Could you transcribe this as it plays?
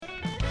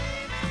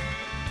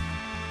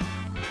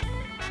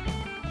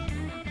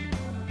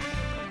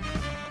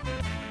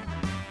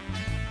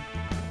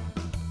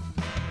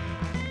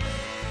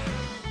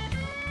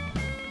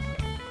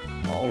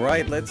All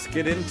right, let's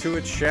get into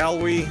it, shall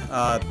we?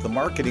 The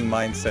marketing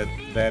mindset,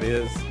 that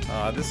is.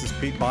 This is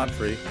Pete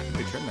Montfrey. Let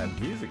me turn that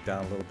music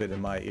down a little bit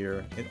in my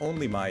ear. In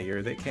only my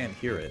ear. They can't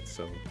hear it,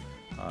 so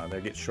they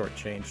get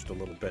shortchanged a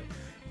little bit.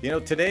 You know,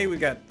 today we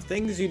got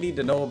things you need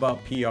to know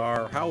about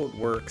PR, how it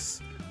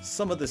works,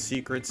 some of the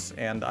secrets,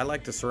 and I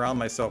like to surround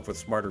myself with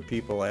smarter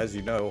people, as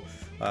you know.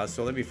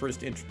 So let me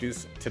first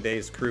introduce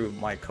today's crew.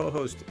 My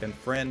co-host and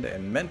friend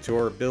and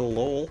mentor, Bill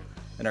Lowell,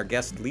 and our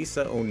guest,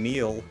 Lisa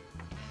O'Neill,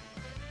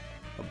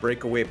 of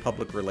Breakaway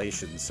Public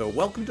Relations. So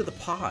welcome to the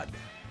pod.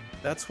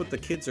 That's what the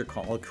kids are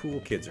calling, cool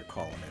kids are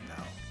calling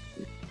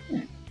it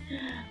now.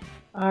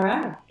 All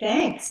right,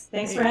 thanks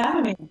for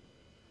having me.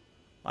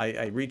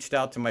 I reached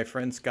out to my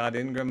friend Scott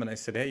Ingram and I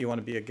said, hey, you want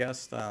to be a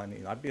guest?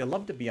 I'd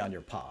love to be on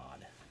your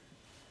pod.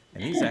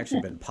 And he's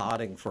actually been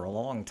podding for a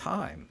long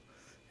time.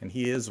 And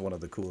he is one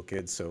of the cool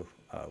kids, so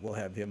we'll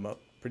have him up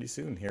pretty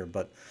soon here.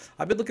 But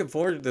I've been looking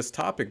forward to this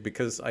topic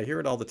because I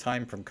hear it all the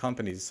time from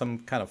companies, some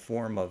kind of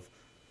form of,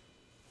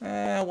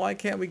 why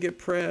can't we get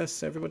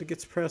press? Everybody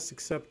gets press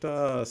except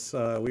us.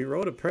 We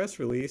wrote a press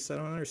release. I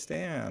don't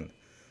understand.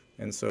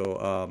 And so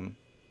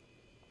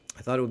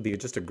I thought it would be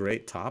just a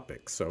great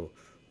topic. So,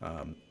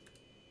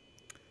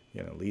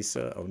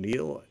 Lisa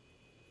O'Neill,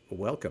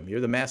 welcome.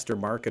 You're the master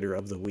marketer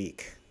of the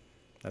week.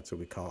 That's what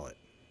we call it.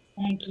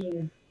 Thank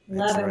you.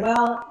 That's Love it. right.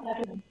 Well,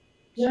 after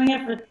doing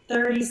it for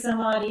 30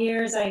 some odd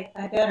years, I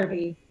better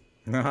be.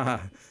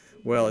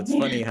 Well, it's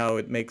funny how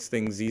it makes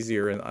things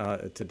easier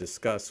to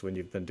discuss when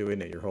you've been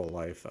doing it your whole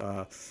life.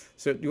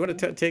 So you want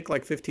to take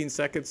like 15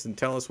 seconds and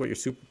tell us what your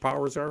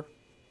superpowers are?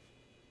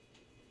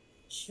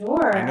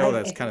 Sure. I know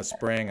that's kind of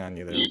spraying on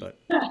you there, but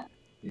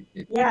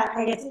Yeah,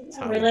 I guess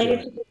how to do related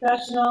it.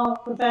 to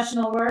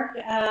professional work.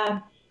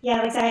 Yeah,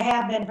 like I said, I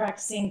have been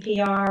practicing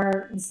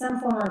PR in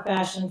some form or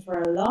fashion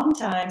for a long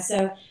time.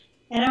 So,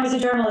 and I was a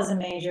journalism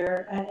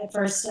major. At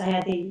first, I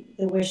had the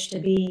wish to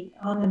be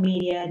on the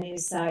media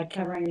news side,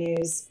 covering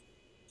news,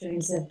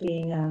 dreams of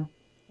being a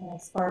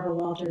next Barbara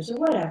Walters or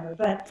whatever.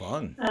 But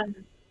Fun.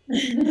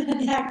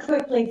 that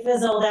quickly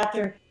fizzled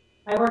after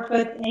I worked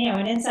with,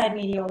 in inside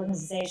media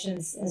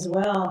organizations as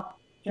well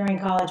during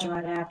college and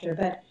right after.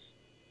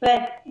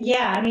 But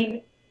yeah, I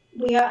mean,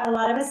 a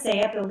lot of us say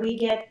it, but we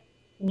get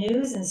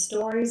news and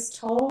stories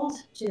told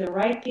to the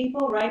right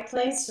people, right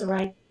place,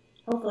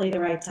 hopefully the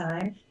right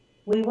time.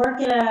 We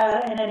work in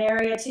an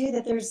area too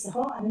that there's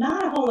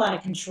not a whole lot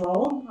of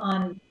control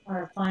on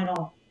our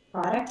final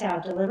product, how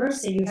it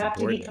delivers. So you It's have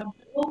to be important.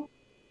 comfortable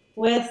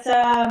with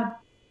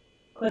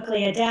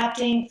quickly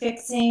adapting,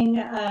 fixing,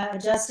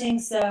 adjusting.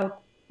 So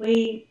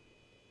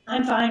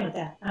I'm fine with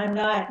that. I'm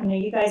not,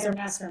 you guys are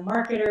master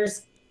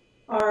marketers.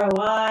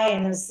 ROI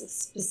and those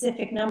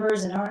specific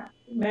numbers and our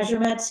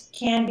measurement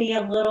can be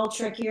a little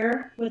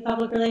trickier with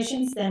public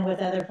relations than with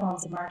other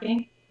forms of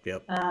marketing.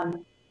 Yep.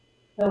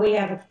 But we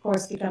have, of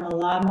course, become a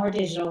lot more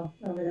digital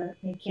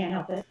you can't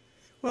help it.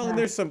 Well, and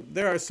Uh,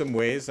 there are some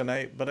ways,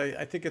 but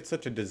I think it's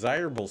such a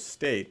desirable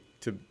state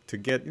to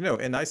get,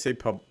 and I say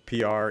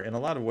PR, and a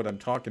lot of what I'm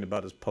talking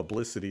about is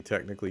publicity,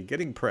 technically,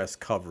 getting press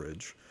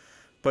coverage.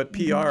 But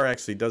mhm. PR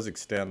actually does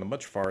extend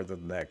much farther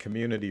than that.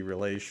 Community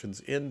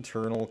relations,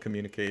 internal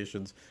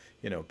communications.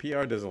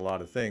 PR does a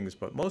lot of things,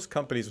 but most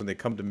companies, when they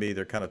come to me,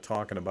 they're kind of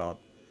talking about,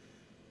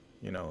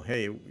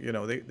 hey,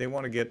 they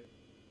want to get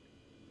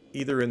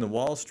either in the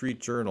Wall Street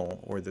Journal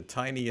or the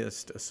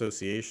tiniest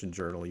association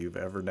journal you've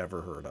ever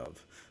never heard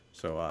of.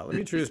 So let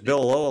me introduce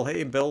Bill Lowell.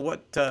 Hey, Bill,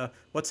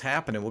 what's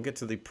happening? We'll get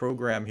to the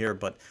program here,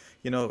 but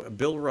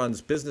Bill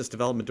runs Business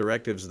Development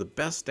Directives, the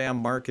best damn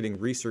marketing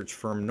research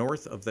firm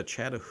north of the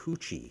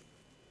Chattahoochee.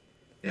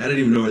 I don't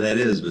even know where that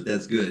is, but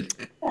that's good.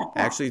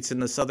 Actually, it's in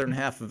the southern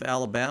half of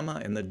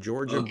Alabama and the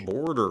Georgia Okay.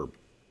 border.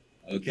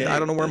 I don't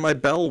Okay. know where my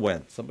bell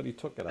went. Somebody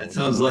took it. I That was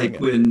going sounds to ring like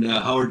it. when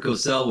Howard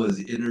Cosell was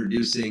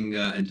introducing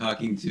and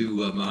talking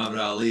to Muhammad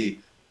Ali,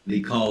 and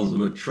he calls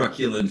him a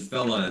truculent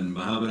fella, and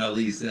Muhammad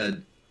Ali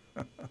said,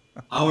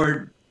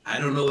 Howard, I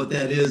don't know what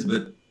that is,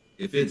 but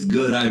if it's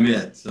good, I'm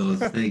it. So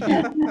thank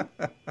you.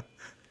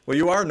 Well,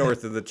 you are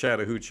north of the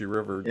Chattahoochee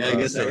River, Yeah, I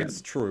guess so I it's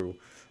am. true.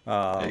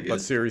 I But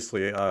guess.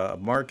 seriously, a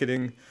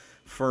marketing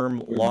firm,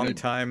 We're good.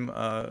 longtime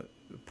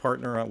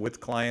partner with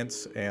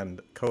clients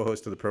and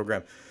co-host of the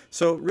program.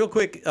 So real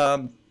quick,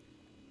 I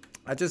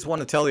just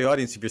want to tell the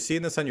audience, if you're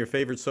seeing this on your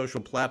favorite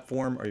social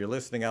platform or you're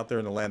listening out there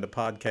in the land of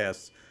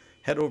podcasts,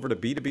 head over to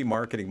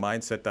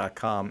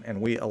b2bmarketingmindset.com and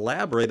we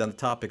elaborate on the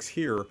topics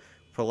here.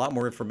 For a lot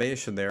more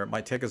information there. It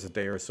might take us a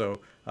day or so,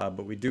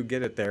 but we do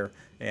get it there.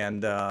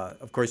 And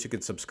of course, you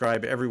can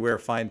subscribe everywhere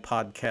fine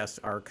podcasts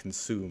are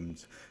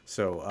consumed.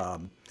 So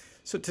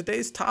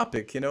today's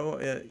topic,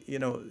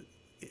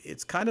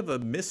 it's kind of a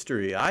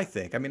mystery, I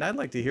think. I mean, I'd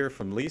like to hear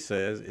from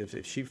Lisa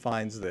if she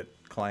finds that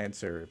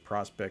clients or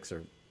prospects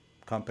or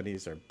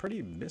companies are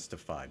pretty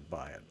mystified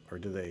by it, or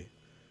is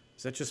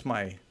that just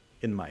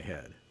in my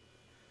head?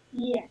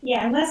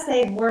 Yeah, unless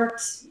they've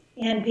worked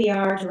in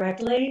PR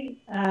directly,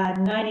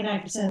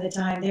 99% of the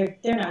time they're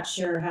not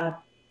sure how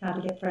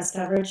to get press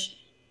coverage,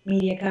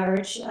 media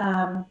coverage.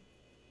 And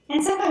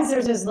sometimes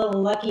there's those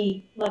little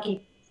lucky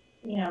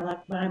like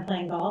when I'm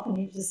playing golf, and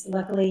you just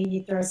luckily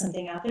you throw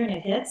something out there and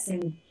it hits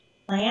and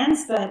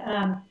lands. But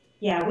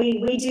yeah,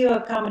 we do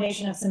a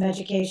combination of some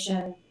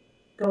education,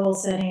 goal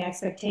setting,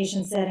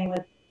 expectation setting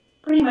with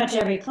pretty much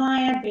every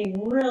client. Be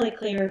really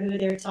clear who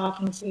they're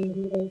talking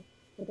to,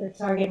 what their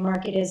target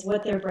market is,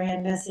 what their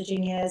brand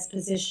messaging is,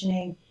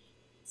 positioning,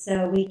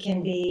 so we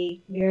can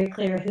be very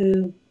clear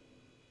who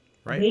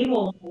Right. we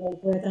will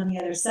work with on the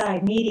other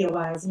side, media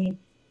wise. I mean,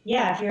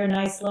 yeah, if you're a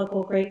nice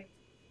local, great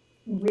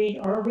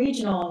or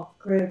regional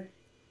group,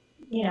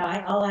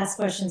 I'll ask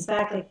questions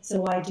back like,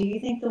 so why do you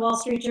think the Wall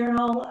Street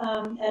Journal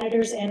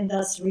editors and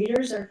thus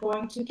readers are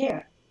going to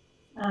care?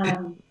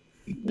 Um,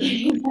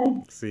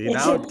 See, it's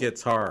now it just,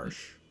 gets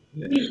harsh.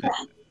 The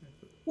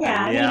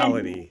yeah, I mean, and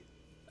reality.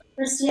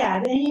 first,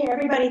 yeah,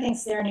 everybody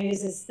thinks their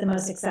news is the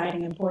most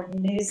exciting,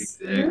 important news.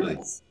 There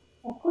Exactly. is,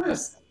 of Yeah.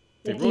 course.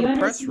 They If wrote you a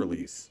press understand,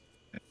 release.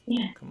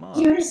 yeah, Come do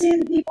you on.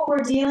 understand the people we're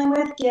dealing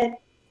with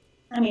get,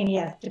 I mean,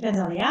 yeah, depends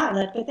on the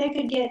outlet, but they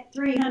could get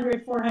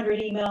 300, 400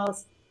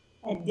 emails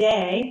a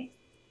day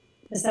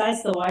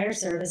besides the wire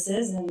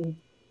services, and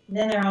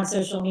then they're on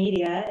social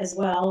media as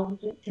well,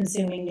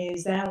 consuming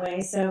news that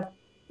way. So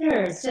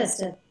there's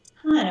just a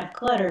ton of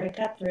clutter to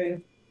cut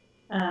through.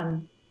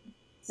 Um,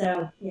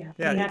 so yeah,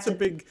 Yeah, we have to.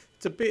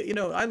 it's a big,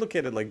 I look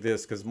at it like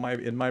this because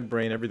in my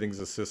brain, everything's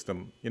a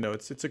system.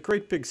 It's a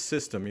great big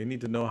system. You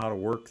need to know how to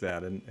work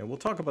that. And we'll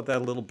talk about that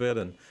a little bit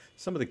and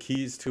some of the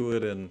keys to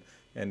it and,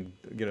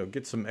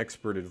 get some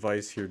expert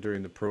advice here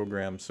during the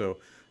program. So,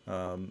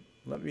 I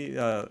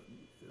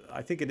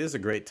think it is a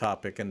great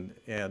topic and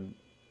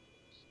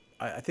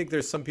I think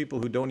there's some people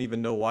who don't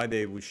even know why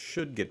they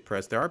should get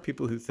pressed. There are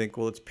people who think,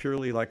 well, it's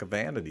purely like a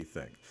vanity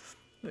thing.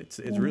 It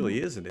Mhm.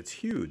 really isn't. It's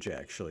huge,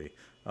 actually,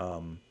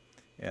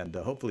 and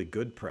hopefully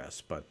good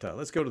press. But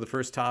let's go to the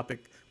first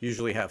topic. We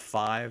usually have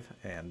five,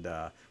 and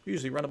we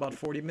usually run about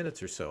 40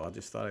 minutes or so. I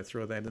just thought I'd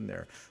throw that in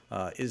there.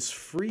 Is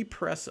free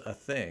press a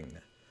thing?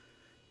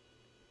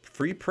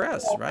 Free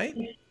press, right?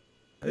 Yeah,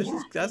 That it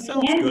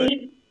sounds can good.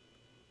 be.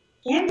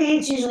 Can be.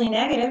 It's usually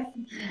negative.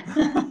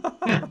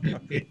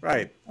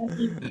 Right.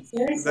 That's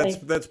Seriously.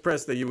 that's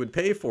press that you would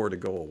pay for to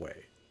go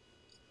away.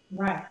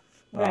 Right.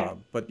 Right.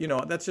 But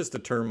that's just a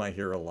term I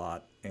hear a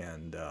lot,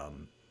 and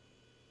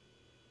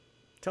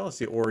tell us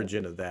the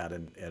origin of that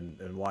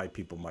and why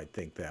people might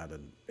think that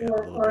and a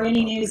little Or bit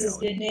any about the news is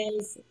reality. good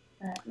news.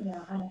 I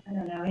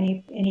don't know.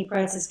 Any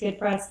price is good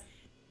price.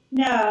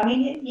 No, I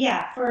mean,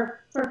 yeah, for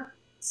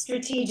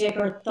strategic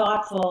or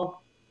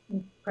thoughtful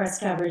press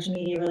coverage,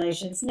 media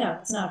relations, no,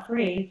 it's not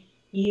free.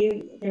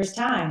 There's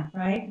time,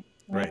 right?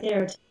 Right Right.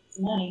 there, it's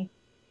money.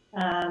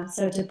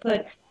 So to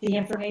put the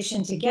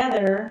information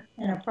together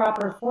in a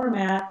proper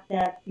format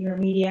that your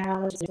media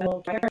outlets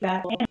will care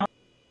about,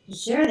 to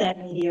share that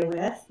media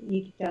with,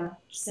 you don't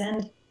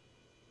send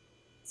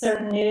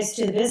certain news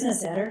to the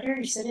business editor,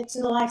 you send it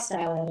to the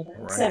lifestyle editor,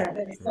 et Right. cetera.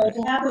 But so Right.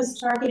 to have those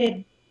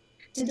targeted,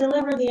 to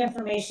deliver the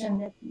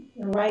information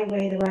the right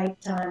way, the right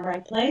time,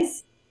 right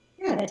place,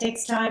 yeah, that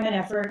takes time and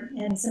effort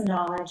and some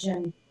knowledge,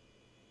 and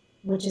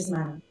which is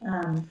money.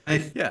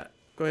 I Yeah.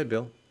 Go ahead,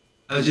 Bill.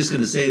 I was just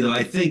going to say though,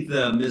 I think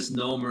the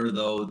misnomer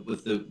though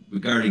with the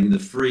regarding the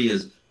free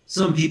is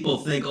some people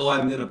think, oh,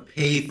 I'm going to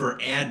pay for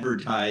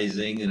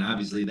advertising, and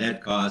obviously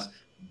that costs.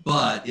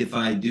 But if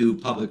I do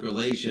public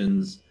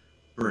relations,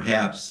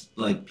 perhaps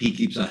like Pete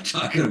keeps on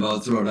talking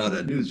about throwing out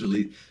a news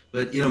release,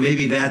 but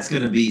maybe that's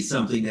going to be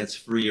something that's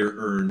free or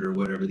earned or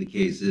whatever the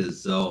case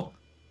is. So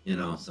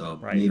so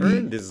Right. maybe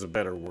Earned is a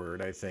better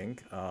word, I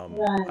think. I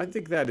Right.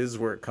 think that is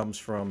where it comes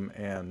from,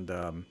 and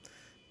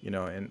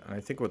I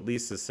think what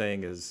Lisa's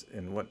saying is,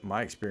 and what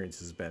my experience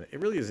has been, it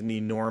really is an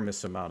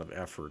enormous amount of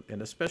effort,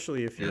 and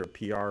especially if yeah, you're a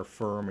PR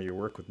firm or you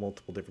work with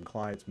multiple different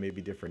clients,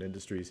 maybe different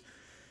industries.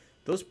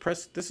 Those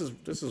press. This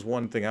is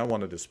one thing I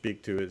wanted to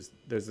speak to is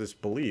there's this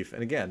belief,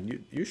 and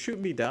again, you shoot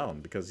me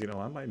down because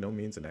I'm by no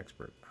means an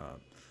expert,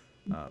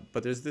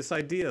 but there's this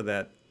idea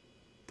that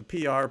the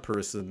PR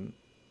person,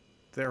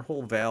 their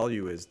whole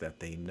value is that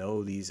they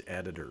know these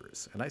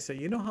editors. And I say,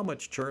 you know how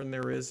much churn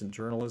there is in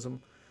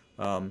journalism?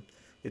 Um,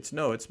 it's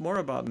more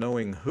about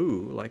knowing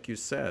who, like you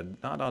said,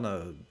 not on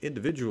a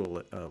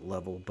individual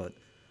level, but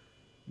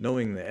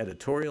knowing the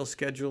editorial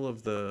schedule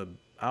of the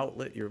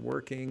outlet you're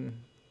working,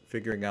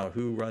 figuring out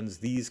who runs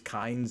these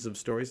kinds of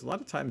stories. A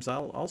lot of times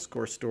I'll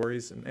score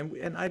stories,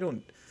 and I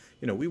don't,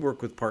 we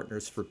work with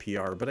partners for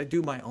PR, but I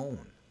do my own.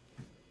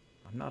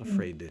 I'm not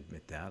afraid to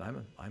admit that.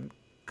 I'm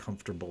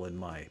comfortable in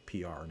my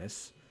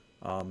PR-ness.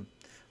 Um,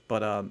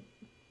 but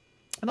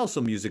and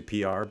also music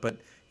PR, but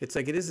it's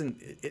like it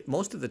isn't.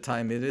 Most of the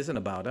time, it isn't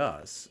about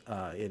us.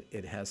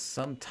 It has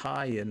some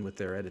tie-in with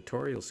their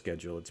editorial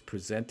schedule. It's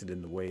presented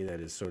in the way that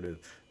is sort of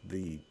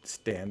the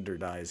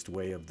standardized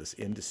way of this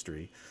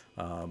industry,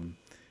 and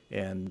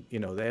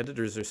the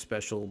editors are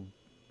special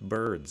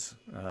birds.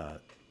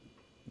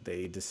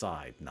 They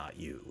decide, not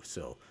you.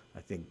 So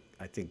I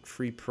think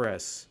free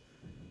press,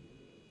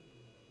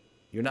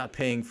 you're not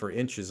paying for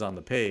inches on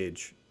the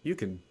page. You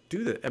can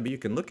do that. I mean, you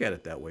can look at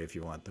it that way if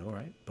you want, though,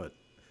 right? But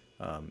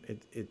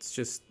It's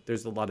just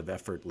there's a lot of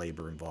effort,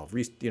 labor involved,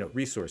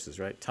 resources,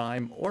 right?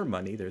 Time or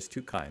money. There's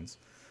two kinds.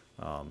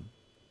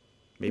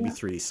 Maybe Yeah.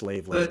 three,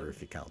 slave But labor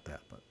if you count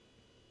that. But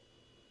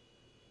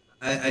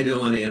I don't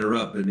want to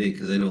interrupt, but maybe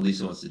because I know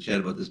Lisa wants to chat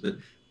about this, but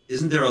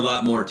isn't there a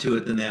lot more to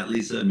it than that,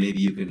 Lisa? Maybe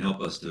you can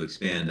help us to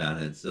expand on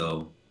it.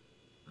 So,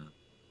 uh,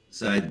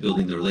 besides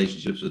building the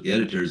relationships with the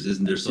editors,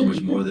 isn't there so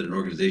much more that an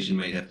organization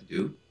might have to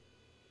do?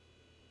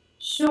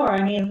 Sure.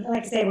 I mean,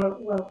 like I say,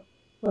 what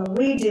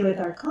we do with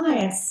our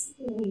clients,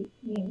 we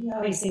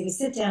obviously we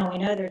sit down, we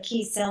know their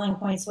key selling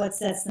points, what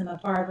sets them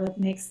apart, what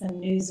makes them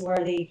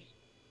newsworthy,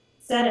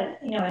 set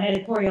an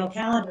editorial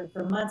calendar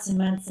for months and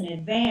months in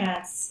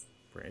advance.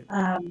 right,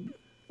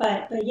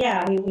 But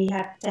yeah, we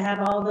have to have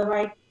all the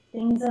right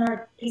things in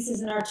our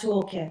pieces in our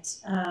toolkit.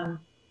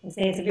 I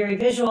say it's a very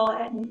visual,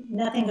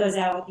 nothing goes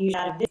out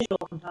without a visual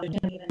component,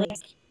 even link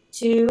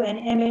to an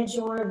image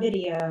or a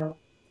video.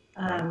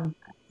 right,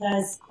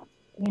 Because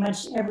pretty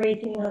much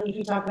everything, if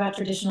you talk about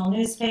traditional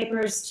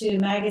newspapers to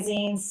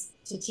magazines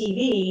to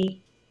TV,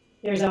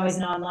 there's always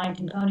an online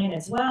component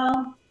as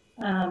well.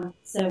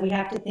 So we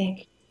have to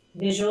think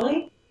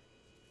visually.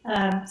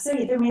 So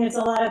I mean, there's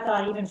a lot of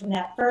thought even from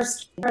that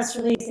first press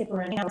release. If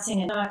we're announcing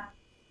it, not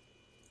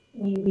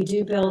we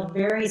do build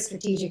very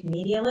strategic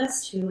media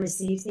lists who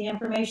receives the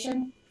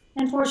information.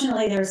 And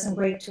fortunately, there are some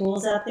great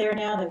tools out there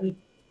now that we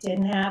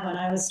didn't have when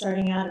I was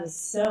starting out. It was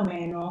so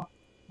manual.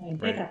 I mean,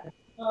 pick right. up the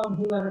phone,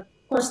 whoever.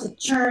 Of course, the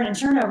churn and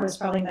turnover is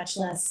probably much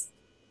less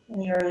in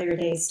the earlier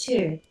days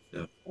too.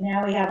 Yeah.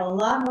 Now we have a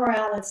lot more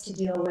outlets to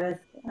deal with,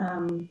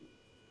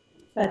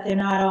 but they're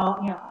not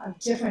all of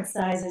different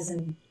sizes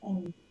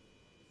and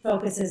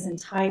focuses and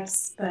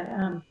types. But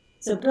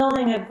so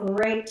building a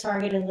great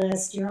targeted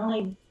list, I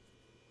don't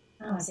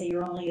want to say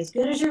you're only as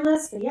good as your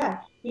list, but yeah,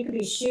 you could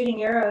be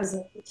shooting arrows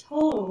at the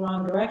total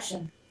wrong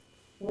direction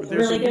with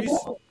There's really a good reason.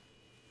 list.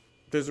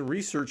 There's a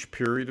research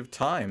period of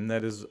time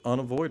that is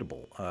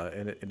unavoidable,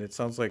 and it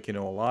sounds like a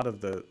lot of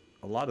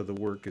the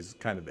work is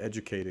kind of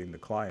educating the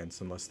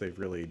clients unless they've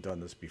really done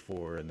this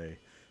before, and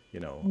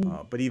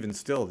but even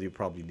still, you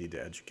probably need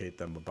to educate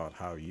them about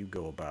how you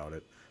go about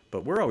it.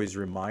 But we're always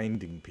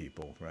reminding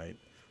people, right?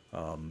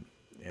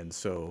 And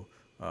so,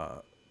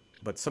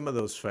 but some of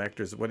those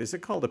factors, what is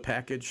it called, a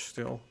package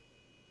still?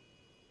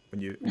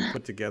 When you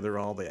put together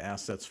all the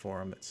assets for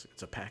them, it's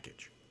a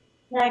package.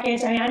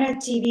 Package. I mean, I know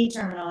TV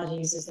terminology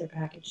uses their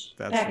package.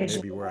 That's Package.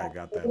 maybe where I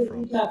got that We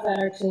from. talk about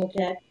our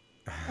toolkit,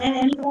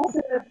 and it's also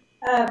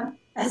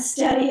a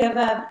study of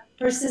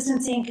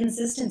persistency and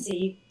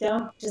consistency. You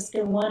don't just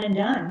go one and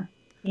done.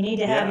 You need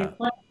to have your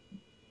Yeah.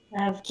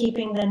 plan of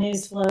keeping the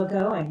news flow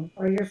going,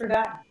 or you're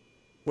forgotten.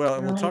 Well,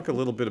 and You're we'll only talk a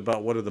little bit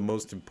about what are the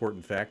most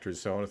important factors.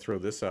 So I want to throw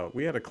this out.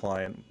 We had a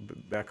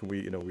client back when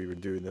we were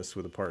doing this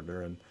with a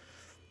partner, and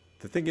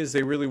the thing is,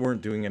 they really weren't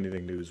doing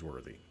anything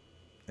newsworthy.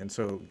 And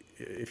so,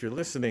 if you're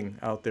listening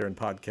out there in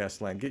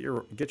podcast land, get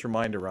your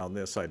mind around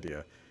this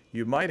idea.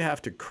 You might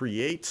have to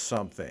create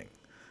something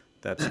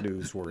that's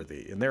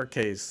newsworthy. In their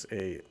case,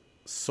 they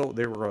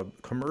were a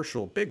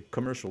big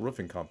commercial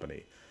roofing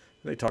company.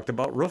 They talked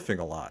about roofing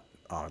a lot,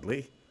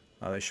 oddly.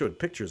 They showed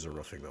pictures of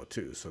roofing though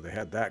too, so they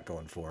had that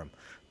going for them.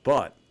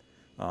 But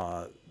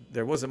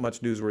there wasn't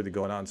much newsworthy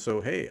going on.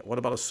 So hey, what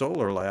about a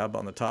solar lab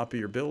on the top of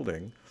your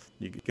building?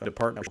 You get a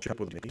partnership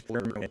with me,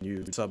 and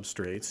you do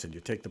substrates, and you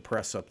take the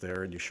press up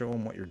there, and you show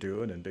them what you're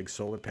doing, and big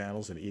solar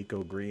panels and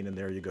eco green, and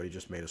there you go. You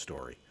just made a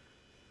story.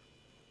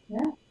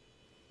 yeah,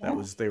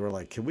 yeah. They were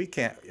like,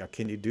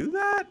 can you do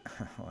that?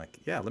 I'm like,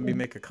 yeah, let me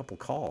make a couple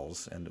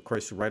calls. And of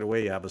course, right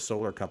away, you have a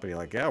solar company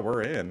like, yeah,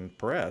 we're in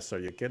press. Are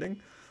you kidding?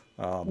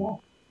 Do Yeah.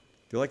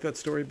 you like that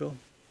story, Bill?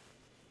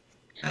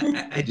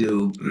 I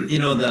do.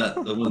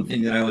 The one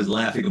thing that I was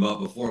laughing about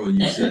before when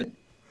you said,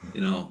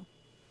 you know,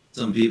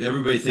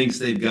 everybody thinks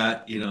they've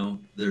got,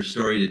 their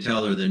story to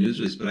tell or their news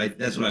release, but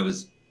that's what I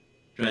was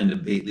trying to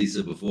bait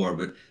Lisa before.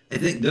 But I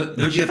think, don't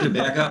you have to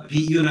back up?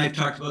 Pete, you and I have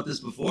talked about this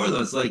before,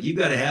 though. It's like you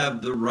got to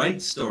have the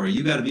right story.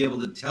 You got to be able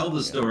to tell the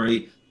Yeah.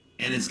 story,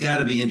 and it's got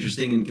to be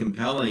interesting and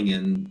compelling.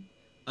 And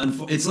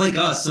it's like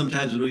us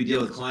sometimes when we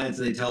deal with clients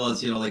and they tell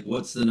us, like,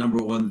 what's the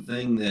number one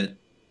thing that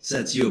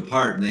sets you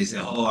apart? And they say,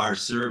 oh, our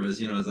service.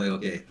 It's like,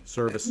 okay,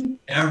 Service.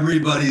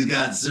 everybody's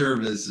got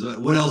service.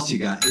 What else you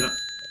got?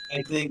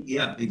 I think,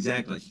 yeah,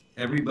 exactly.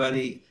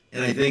 Everybody,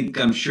 and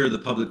I'm sure the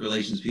public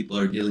relations people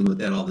are dealing with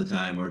that all the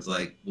time, where it's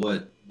like,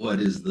 what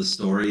is the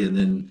story, and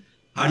then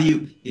how do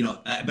you,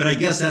 But I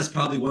guess that's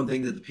probably one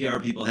thing that the PR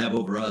people have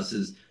over us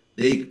is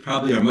they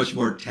probably are much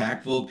more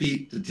tactful,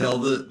 Pete, to tell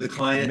the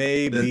client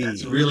that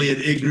that's Maybe. really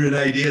an ignorant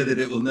idea that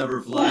it will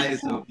never fly.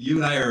 So you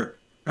and I are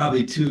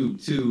probably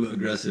too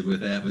aggressive with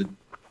that, but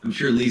I'm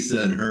sure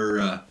Lisa and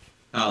her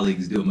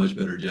colleagues do a much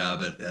better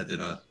job at that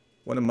than us.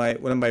 One of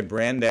my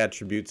brand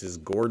attributes is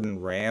Gordon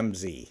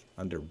Ramsay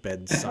under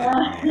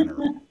bedside manner.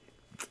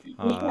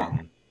 Yeah.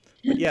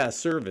 But yeah,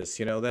 service.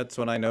 That's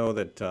when I know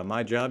that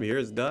my job here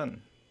is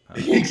done.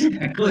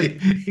 Exactly.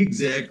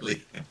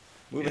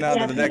 Moving on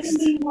to the Yeah, you can next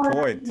be more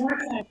point.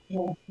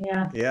 tactful.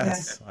 Yeah, yeah.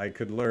 Yes, I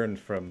could learn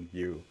from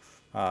you.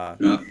 Drop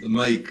the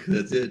mic.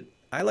 That's it.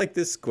 I like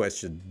this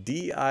question: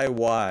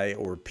 DIY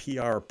or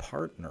PR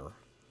partner?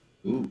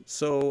 Ooh,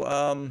 So,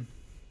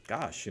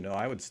 gosh,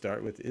 I would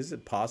start with: is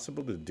it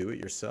possible to do it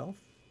yourself?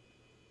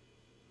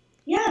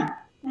 Yeah,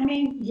 I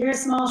mean, you're a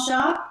small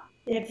shop.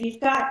 If you've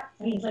got,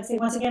 I mean, let's say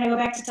once again, I go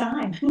back to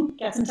time.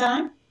 Got some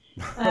time?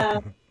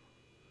 Uh,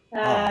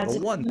 The to,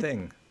 one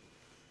thing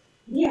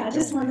we yeah, I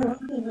just don't wonder have.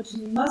 one thing, which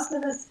most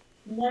of us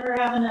never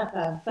have enough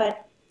of.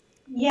 But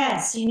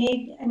yes, you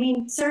need, I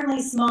mean,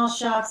 certainly small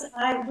shops.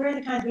 We're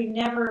the kinds we've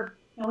never,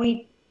 and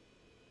we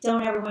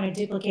don't ever want to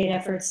duplicate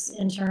efforts,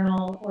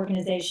 internal,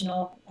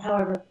 organizational,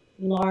 however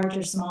large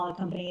or small a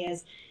company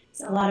is.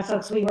 So a lot of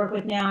folks we work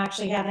with now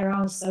actually have their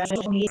own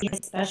social media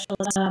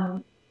specialists.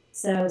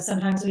 So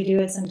sometimes we do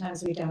it,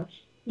 sometimes we don't.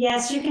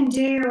 Yes, you can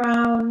do your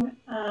own,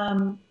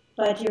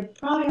 but you're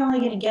probably only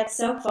going to get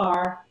so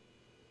far.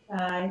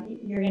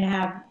 You're going to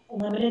have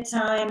limited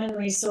time and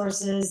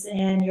resources,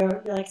 and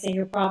like I say,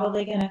 you're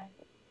probably going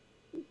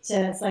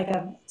it's like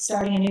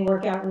starting a new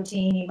workout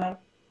routine. You might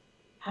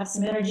have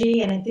some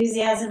energy and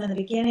enthusiasm in the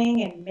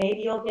beginning, and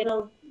maybe you'll get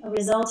a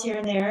result here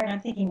and there. And I'm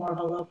thinking more of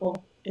a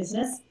local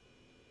business,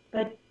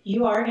 but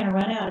you are going to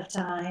run out of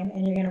time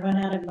and you're going to run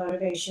out of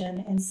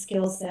motivation and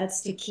skill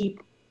sets to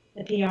keep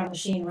the PR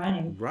machine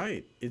running.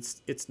 Right.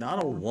 It's not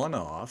a So,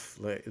 one-off.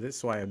 Like, this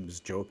is why I was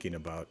joking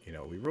about,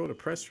 we wrote a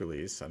press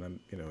release, and I'm,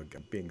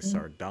 being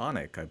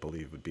sardonic, I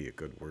believe would be a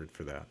good word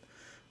for that.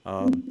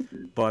 Um,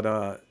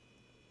 but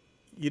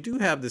you do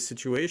have this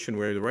situation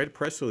where you write a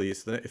press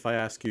release. Then if I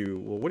ask you,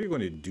 well, what are you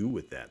going to do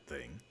with that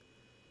thing?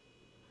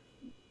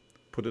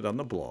 Put it on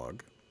the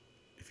blog.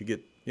 If you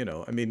get,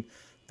 I mean,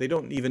 they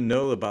don't even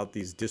know about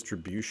these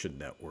distribution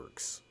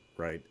networks,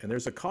 right? And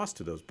there's a cost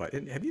to those.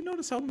 And have you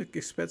noticed how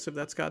expensive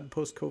that's gotten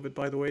post-COVID,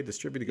 by the way,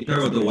 distributing a you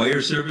talking press about the release?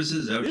 wire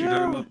services? Is that what you're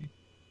talking Yeah, about?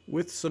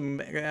 with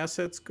some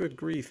assets, good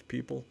grief,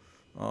 people.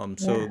 yeah,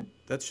 So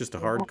that's just a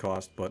yeah. hard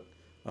cost. But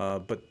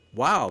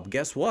wow,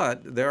 guess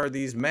what? There are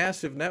these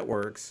massive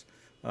networks,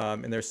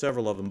 and there's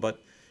several of them. But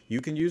you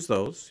can use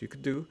those. You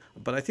could do.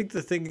 But I think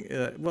the thing.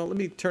 Well, let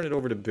me turn it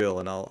over to Bill,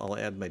 and I'll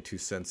add my 2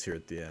 cents here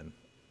at the end.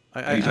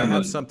 Are you I talking have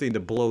about something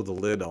to blow the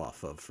lid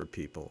off of for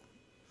people.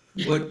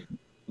 what?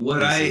 What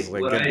This is I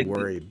like what getting I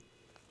worried.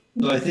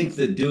 so I think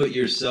the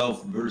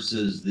do-it-yourself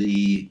versus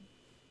the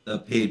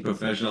paid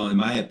professional, in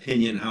my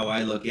opinion, how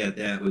I look at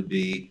that would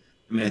be,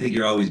 I mean, I think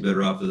you're always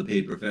better off with a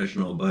paid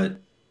professional, but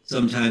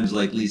sometimes,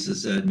 like Lisa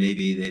said,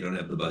 maybe they don't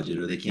have the budget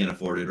or they can't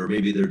afford it, or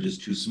maybe they're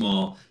just too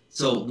small.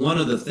 So one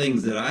of the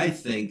things that I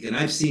think, and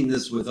I've seen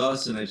this with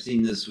us, and I've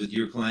seen this with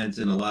your clients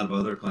and a lot of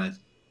other clients,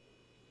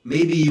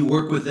 maybe you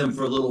work with them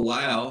for a little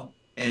while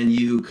and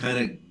you kind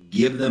of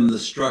give them the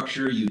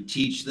structure, you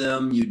teach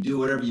them, you do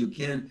whatever you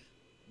can,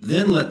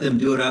 then let them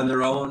do it on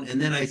their own.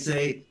 And then I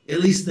say, at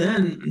least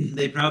then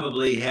they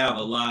probably have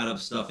a lot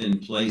of stuff in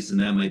place and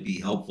that might be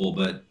helpful.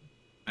 But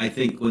I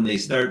think when they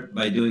start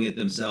by doing it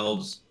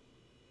themselves,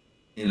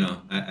 you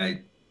know, I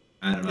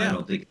don't know, I Yeah.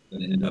 don't think it's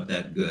going to end up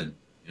that good,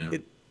 you know.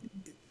 It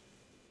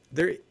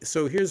there.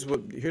 So here's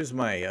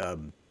my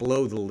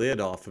blow the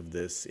lid off of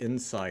this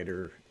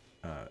insider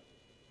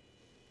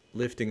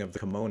lifting of the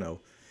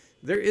kimono.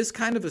 There is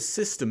kind of a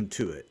system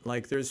to it.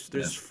 Like Yeah, there's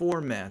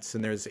formats,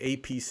 and there's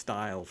AP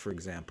style, for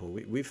example.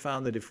 We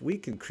found that if we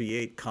can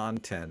create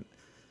content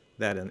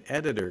that an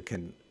editor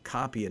can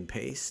copy and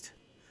paste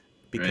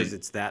because right.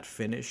 it's that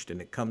finished and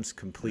it comes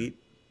complete,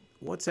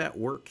 what's at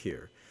work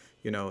here?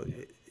 You know,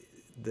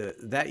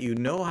 that you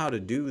know how to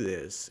do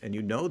this, and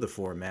you know the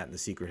format and the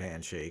secret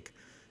handshake.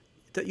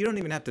 You don't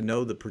even have to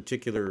know the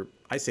particular.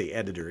 I say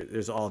editor.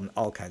 There's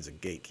all kinds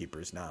of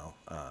gatekeepers now,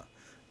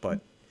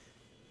 but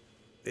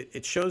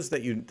it shows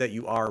that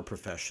you are a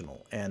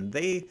professional, and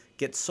they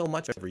get so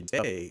much every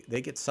day.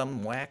 They get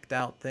some whacked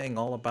out thing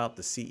all about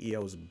the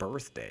CEO's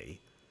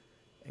birthday,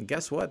 and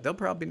guess what? They'll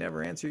probably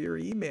never answer your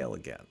email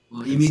again.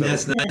 Well, you And mean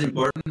that's so not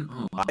important?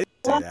 Oh, I wow. didn't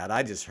say Well, that.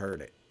 I just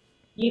heard it.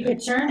 you Yeah.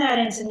 could turn that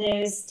into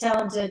news, tell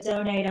them to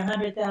donate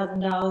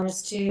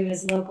 $100,000 to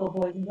his local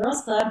Boys and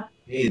Girls Club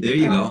Hey, there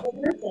you go. for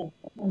their birthday.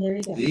 And there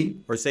you go. See,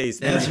 Or say he's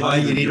that's why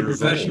you 300 need a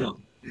years old.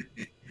 professional.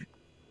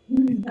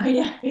 Oh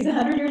yeah, he's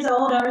 100 years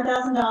old,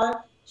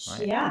 $100,000.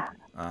 Right. Yeah.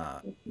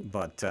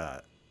 But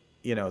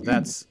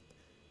that's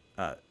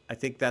I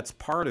think that's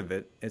part of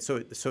it, and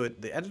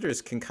the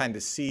editors can kind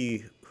of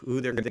see who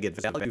they're going to get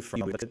value from.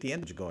 But at the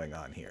end, going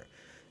on here,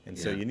 and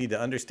so Yeah. you need to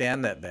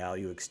understand that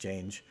value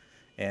exchange,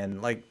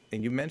 and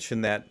you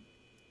mentioned that.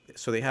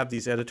 So they have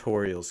these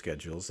editorial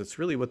schedules. It's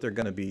really what they're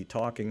going to be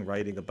talking,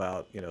 writing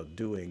about,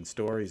 doing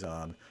stories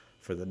on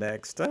for the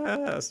next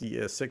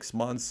 6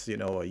 months,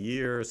 a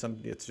year.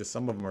 It's just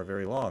some of them are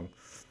very long,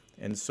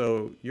 and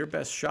so your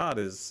best shot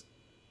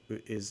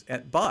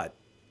but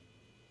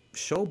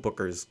show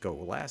bookers go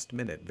last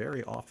minute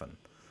very often.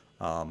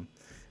 Um,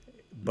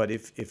 but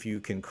if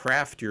you can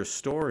craft your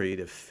story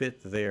to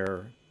fit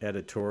their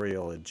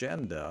editorial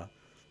agenda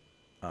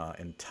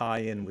and tie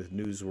in with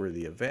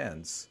newsworthy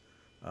events,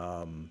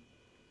 um,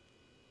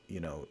 you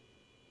know,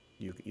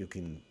 you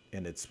can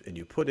and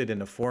you put it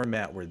in a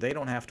format where they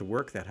don't have to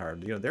work that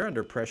hard. They're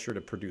under pressure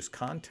to produce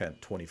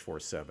content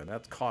 24/7.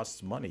 That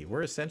costs money.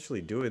 We're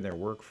essentially doing their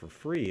work for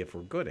free if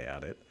we're good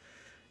at it.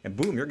 And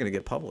boom, you're going to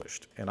get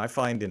published. And I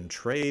find in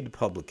trade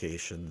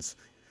publications,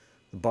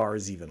 the bar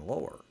is even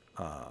lower.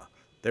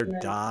 They're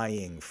Right.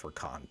 dying for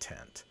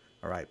content.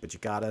 All right, but you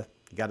gotta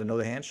know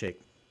the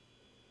handshake.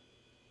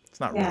 It's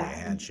not really a Yeah.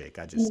 handshake.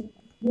 I just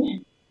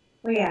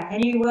Well, yeah,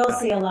 and you will yeah.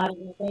 see a lot of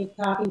it.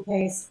 They copy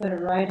paste, put it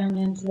right on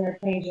into their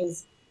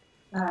pages.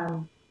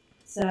 Um,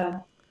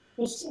 so,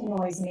 which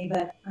annoys me,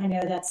 but I know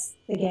that's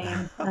the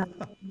game.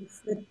 It's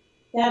the,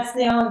 that's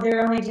the only,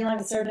 they're only dealing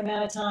with a certain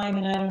amount of time,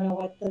 and I don't know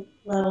what the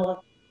level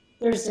of,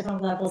 there's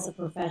different levels of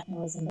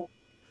professionalism, but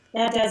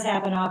that does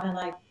happen often.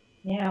 Like,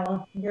 yeah,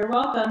 well, you're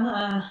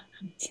welcome.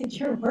 Did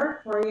your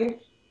work for you.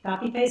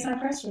 Copy paste my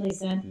press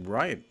release in.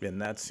 Right,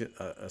 and that's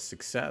a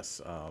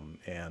success.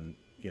 And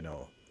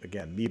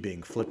again, me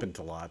being flippant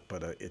a lot,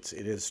 but it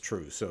is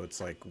true. So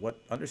it's like,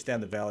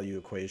 understand the value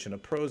equation. A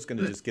pro's going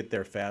to just get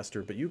there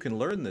faster, but you can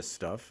learn this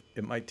stuff.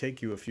 It might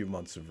take you a few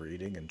months of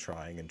reading and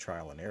trying and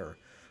trial and error.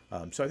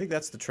 So I think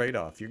that's the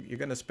trade-off. You're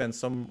going to spend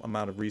some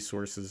amount of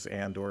resources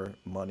and or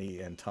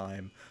money and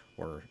time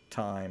or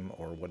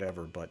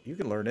whatever, but you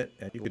can learn it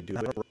and you can do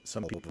it.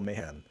 Some people may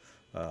have.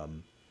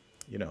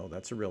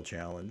 That's a real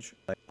challenge.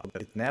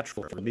 It's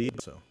natural for me,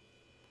 so.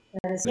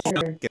 That is It's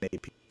not true. an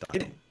AP.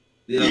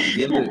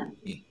 The other,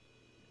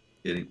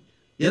 kidding.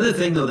 The other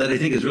thing, though, that I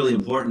think is really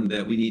important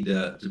that we need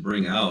to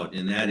bring out,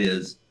 and that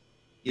is,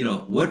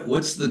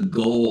 what's the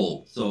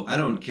goal? So I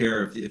don't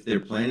care if they're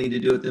planning to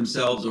do it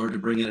themselves or to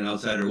bring in an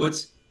outsider.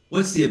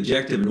 What's the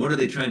objective and what are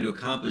they trying to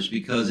accomplish?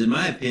 Because in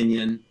my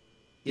opinion,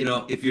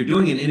 if you're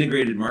doing an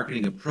integrated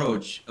marketing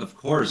approach, of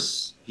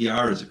course,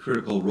 PR is a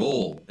critical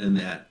role in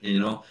that,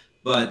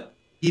 but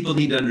people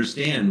need to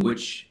understand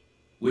which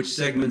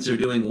segments are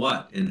doing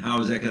what and how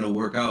is that going to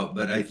work out.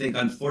 But I think,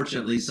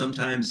 unfortunately,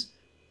 sometimes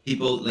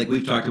people, like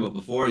we've talked about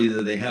before,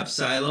 either they have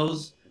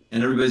silos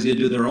and everybody's going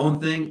to do their own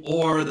thing,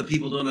 or the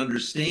people don't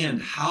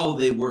understand how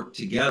they work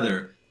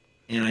together.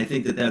 And I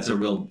think that that's a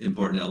real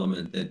important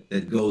element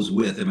that goes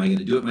with, am I going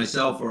to do it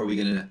myself, or are we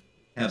going to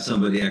have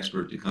somebody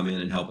expert to come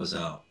in and help us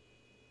out?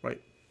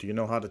 Right. Do you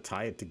know how to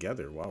tie it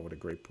together? Wow, what a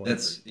great point.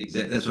 That's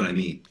what I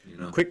mean.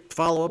 Quick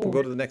follow-up, we'll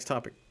go to the next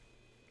topic.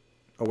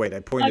 Oh, wait,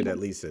 I pointed at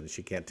Lisa, and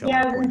she can't tell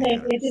Yeah, I I'm was gonna pointing say,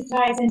 at her. it just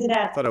ties into I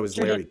that. thought I was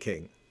Larry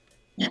King.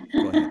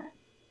 Go ahead.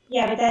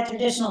 Yeah, but that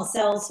traditional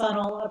sales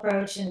funnel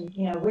approach, and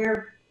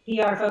we're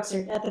PR folks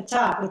are at the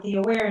top with the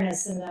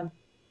awareness and the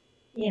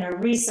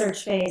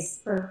research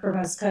phase for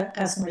most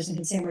customers and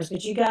consumers.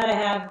 But you got to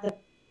have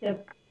the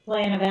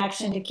plan of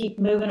action to keep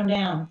moving them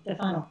down the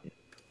funnel.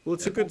 Well,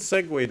 it's a good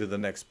segue to the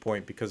next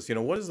point because,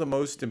 what is the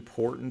most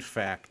important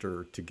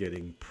factor to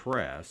getting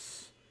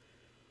press?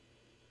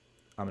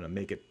 I'm going to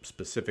make it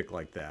specific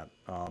like that.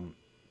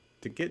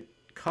 To get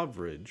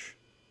coverage,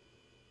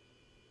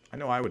 I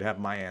know I would have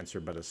my answer,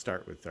 but let's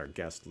start with our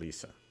guest,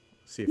 Lisa.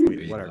 See if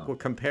we'll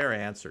compare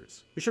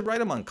answers. We should write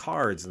them on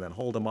cards and then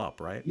hold them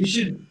up, right?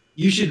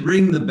 You should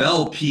ring the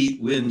bell,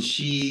 Pete, when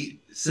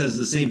she says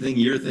the same thing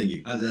you're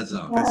thinking. How's that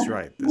sound? That's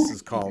right. This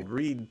is called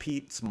Read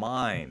Pete's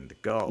Mind.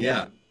 Go.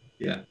 Yeah.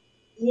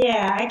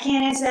 Yeah, I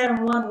can't answer that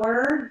in one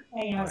word.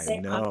 Say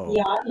know.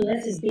 the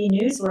obvious is be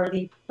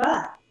newsworthy,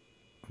 but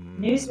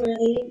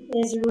newsworthy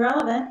is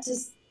irrelevant.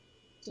 Just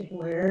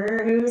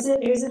who's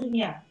it?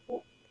 Yeah,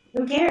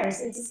 who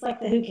cares? It's just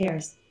like the who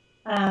cares.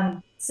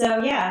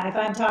 So yeah, if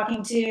I'm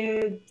talking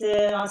to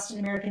the Austin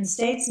American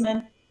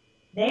Statesman,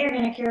 they are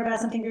going to care about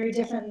something very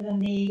different than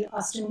the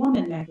Austin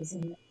Woman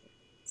magazine.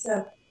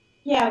 So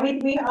yeah,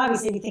 we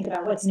obviously think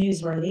about what's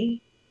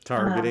newsworthy.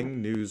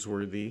 Targeting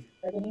newsworthy.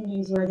 Targeting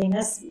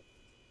newsworthiness.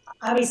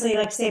 Obviously,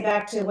 like say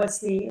back to what's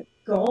the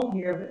goal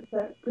here,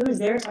 but who is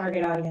their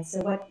target audience?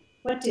 So what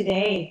do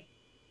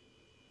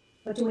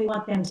we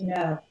want them to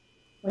know?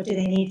 What do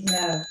they need to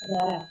know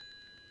about us?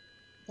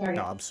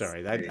 No, I'm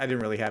sorry. I didn't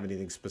really have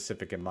anything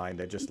specific in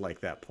mind. I just like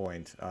that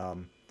point.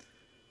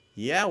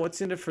 Yeah,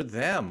 what's in it for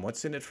them?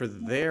 What's in it for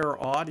their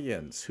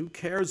audience? Who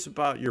cares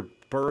about your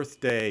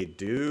birthday,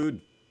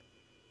 dude?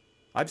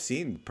 I've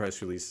seen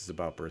press releases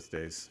about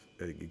birthdays,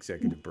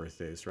 executive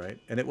birthdays, right?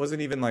 And it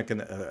wasn't even like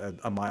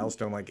a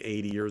milestone like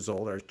 80 years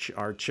old.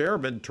 Our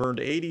chairman turned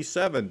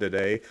 87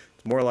 today.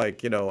 It's more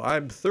like,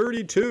 I'm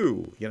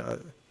 32. No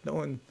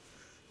one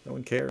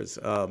cares.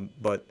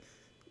 But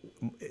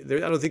I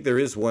don't think there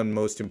is one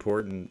most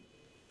important.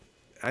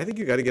 I think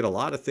you got to get a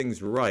lot of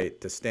things right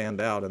to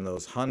stand out in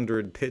those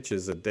 100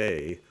 pitches a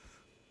day,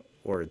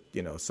 or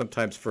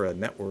sometimes for a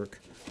network,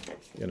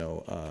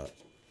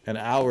 an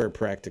hour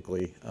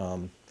practically.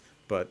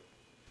 But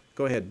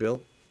go ahead,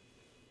 Bill.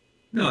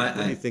 No, What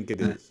do you think it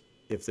is?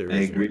 If there I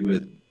is agree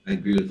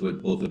with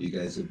what both of you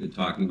guys have been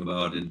talking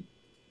about, and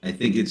I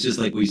think it's just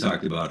like we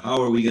talked about. How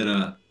are we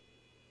gonna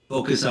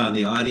focus on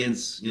the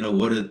audience?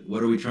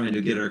 What are we trying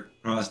to get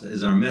across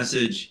as our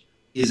message?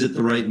 Is it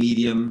the right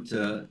medium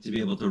to be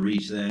able to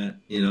reach that?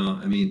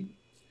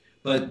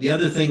 But the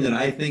other thing that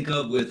I think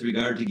of with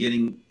regard to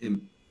getting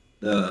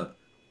the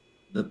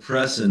the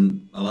press,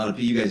 and a lot of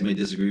you guys may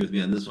disagree with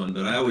me on this one,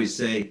 but I always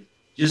say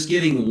just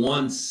getting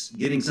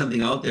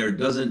something out there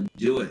doesn't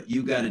do it.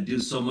 You got to do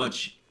so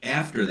much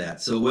after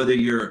that. So whether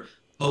you're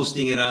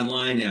posting it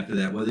online after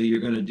that, whether you're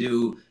going to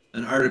do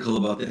an article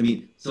about that, I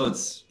mean, so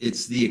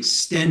it's the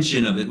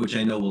extension of it, which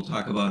I know we'll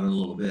talk about in a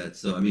little bit.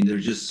 So I mean,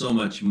 there's just so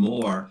much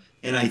more,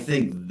 and I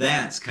think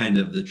that's kind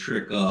of the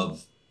trick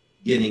of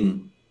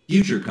getting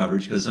future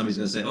coverage, because somebody's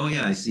going to say, "Oh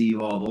yeah, I see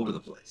you all over the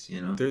place,"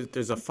 you know.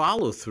 There's a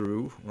follow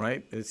through,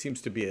 right? It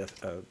seems to be a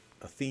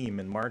theme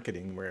in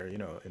marketing where,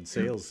 in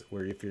sales,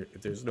 where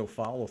if there's no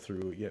follow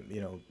through,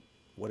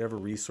 whatever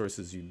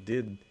resources you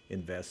did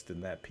invest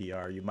in that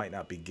PR, you might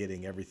not be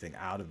getting everything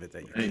out of it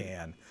that you Right.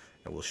 can.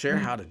 And we'll share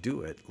how to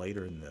do it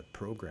later in the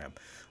program.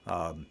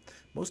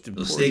 Most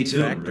So stay important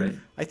tuned, factor, right?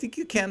 I think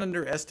you can't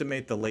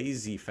underestimate the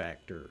lazy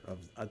factor of,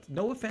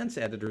 no offense,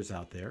 editors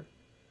out there.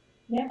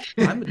 Yeah.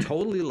 I'm a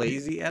totally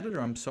lazy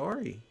editor. I'm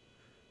sorry.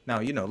 Now,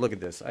 look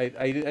at this. I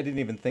didn't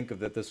even think of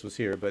that this was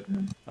here, but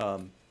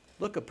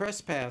look, a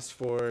press pass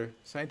for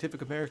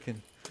Scientific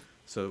American.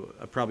 So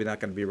I'm probably not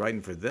going to be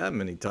writing for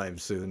them anytime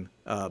soon.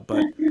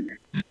 But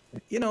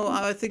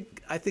I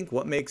think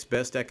what makes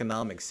best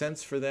economic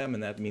sense for them,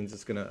 and that means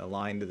it's going to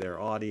align to their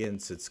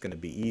audience. It's going to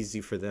be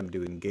easy for them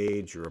to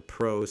engage. You're a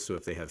pro, so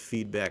if they have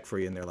feedback for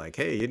you and they're like,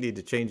 "Hey, you need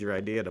to change your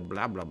idea to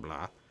blah blah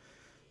blah,"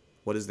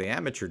 what does the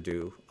amateur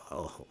do?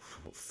 Oh,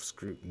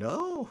 screw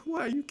no!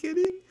 Why are you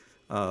kidding?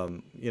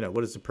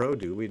 What does the pro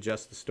do? We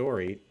adjust the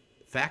story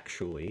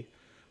factually,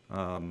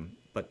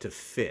 but to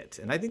fit.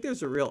 And I think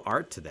there's a real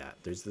art to that.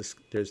 There's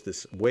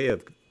this way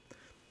of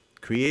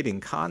creating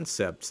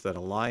concepts that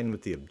align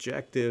with the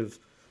objective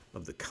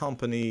of the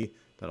company,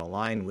 that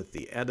align with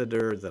the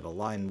editor, that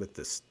align with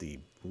the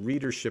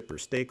readership or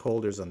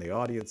stakeholders on the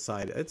audience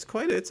side.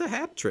 It's a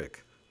hat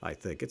trick. I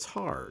think it's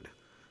hard.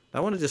 I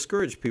want to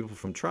discourage people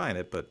from trying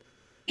it, but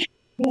if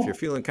Yeah. you're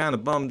feeling kind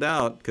of bummed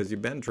out because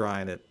you've been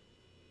trying it,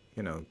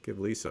 give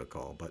Lisa a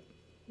call. But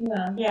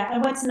Yeah, yeah.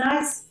 And what's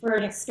nice for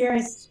an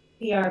experienced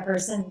PR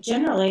person,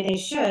 generally they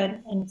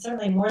should, and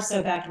certainly more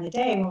so back in the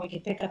day when we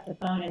could pick up the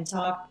phone and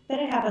talk, but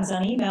it happens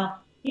on email.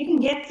 You can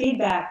get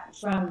feedback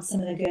from some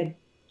of the good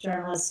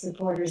journalists,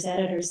 reporters,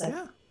 editors, like,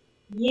 yeah,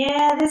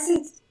 yeah, this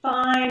is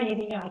fine.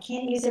 I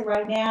can't use it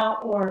right now.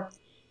 Or,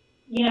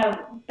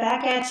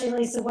 back at you,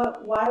 Lisa,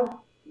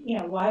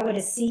 why would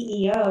a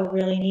CEO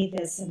really need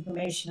this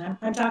information?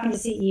 I'm talking to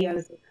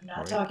CEOs. I'm not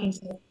right, talking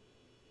to,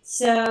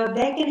 so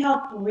they can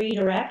help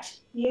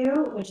redirect you,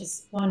 which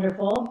is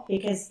wonderful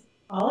because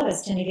all of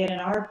us tend to get in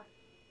our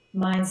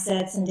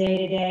mindsets and day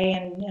to day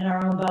and in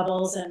our own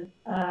bubbles and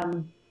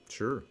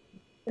sure,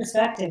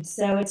 perspectives.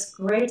 So it's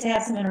great to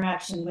have some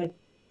interaction with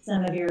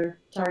some of your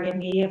target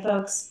media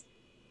folks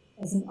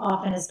as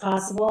often as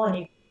possible. And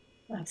you,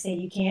 like I say,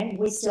 you can't.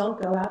 We still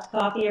go out to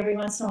coffee every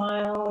once in a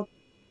while with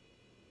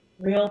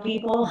real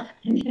people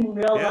in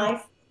real yeah,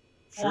 life.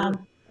 sure.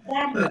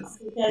 That But helps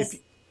If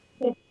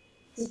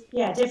because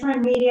yeah,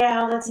 different media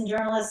outlets and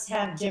journalists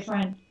have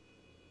different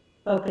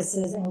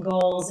focuses and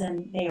goals,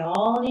 and they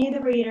all need the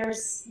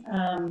readers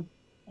and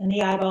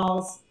the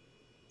eyeballs.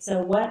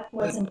 So what's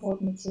but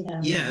important to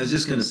them? yeah, I was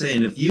just going to say,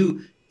 and if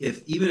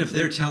even if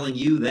they're telling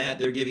you that,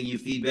 they're giving you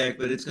feedback,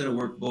 but it's going to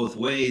work both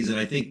ways. And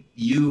I think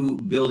you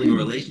building a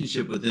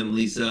relationship with them,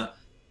 Lisa,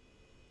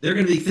 they're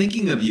going to be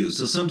thinking of you.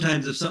 So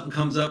sometimes if something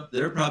comes up,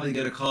 they're probably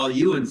going to call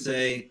you and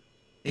say,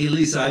 "Hey,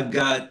 Lisa, I've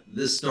got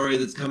this story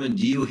that's coming.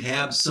 Do you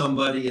have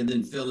somebody?" And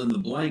then fill in the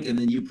blank, and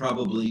then you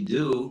probably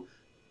do,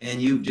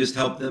 and you just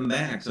help them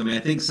back. So I mean, I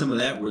think some of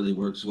that really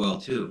works well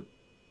too.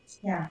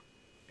 Yeah,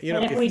 you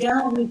and know if we if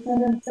don't, we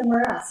send them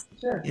somewhere else.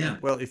 Sure. Yeah,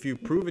 Well, if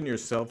you've proven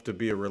yourself to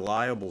be a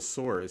reliable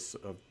source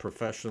of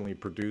professionally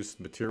produced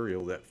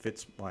material that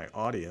fits my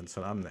audience,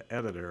 and I'm the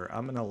editor,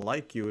 I'm going to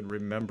like you and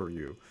remember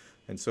you.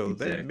 And so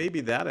then exactly.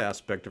 maybe that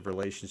aspect of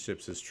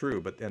relationships is true,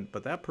 but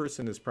that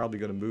person is probably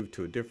going to move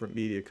to a different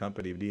media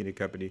company,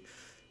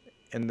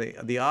 and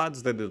the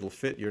odds that it'll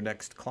fit your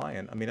next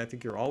client. I mean, I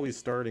think you're always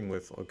starting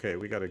with, okay,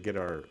 we got to get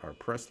our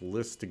press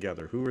list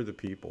together. Who are the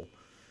people?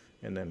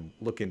 And then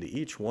look into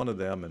each one of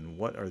them and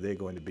what are they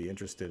going to be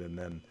interested in.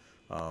 Then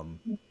um,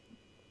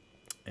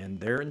 and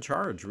they're in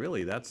charge.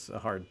 Really, that's a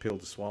hard pill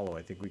to swallow.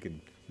 I think we could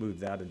move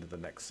that into the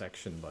next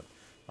section. But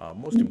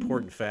most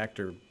important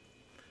factor,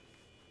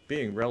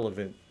 being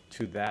relevant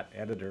to that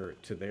editor,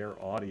 to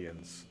their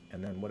audience,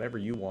 and then whatever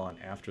you want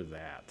after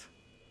that.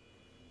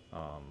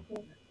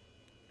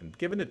 And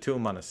giving it to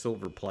them on a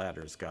silver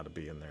platter's got to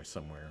be in there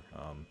somewhere.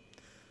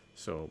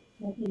 So,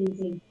 Make it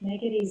easy.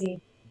 Make it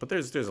easy. but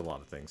there's a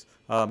lot of things.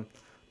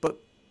 But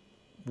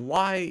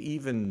why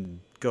even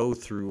go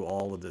through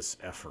all of this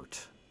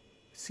effort?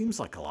 It seems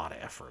like a lot of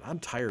effort. I'm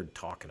tired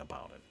talking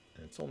about it.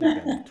 And it's only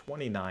been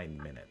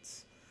 29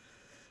 minutes.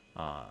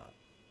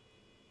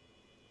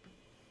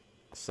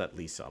 Set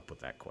Lisa up with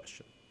that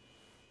question.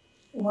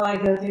 Why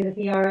go through the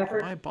PR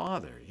effort? Why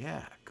bother?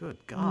 Yeah, good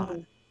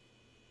God.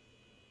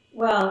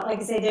 Well, like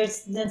I say,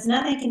 there's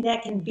nothing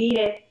that can beat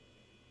it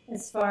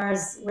as far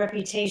as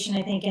reputation.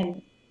 I think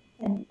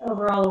and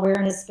overall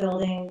awareness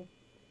building,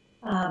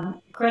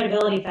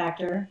 credibility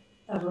factor.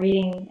 of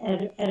reading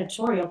an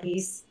editorial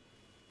piece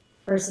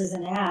versus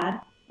an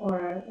ad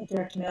or a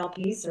direct mail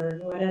piece or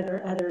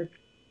whatever other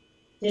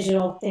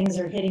digital things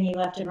are hitting you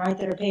left and right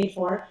that are paid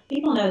for.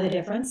 People know the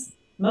difference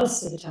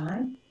most of the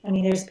time. I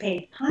mean, there's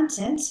paid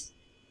content,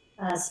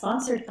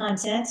 sponsored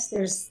content.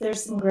 There's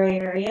some gray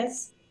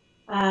areas.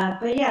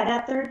 But yeah,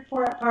 that third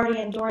party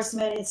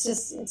endorsement,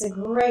 it's a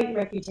great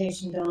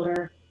reputation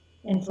builder,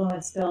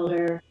 influence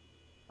builder.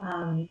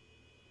 Um,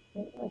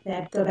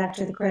 that go back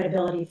to the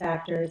credibility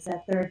factor. It's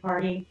that third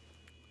party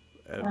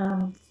Uh,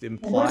 endorsement.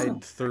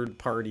 implied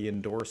third-party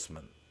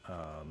endorsement.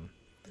 That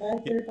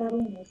Y- third party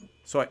endorsement.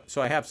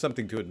 So I have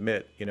something to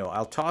admit.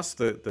 I'll toss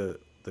the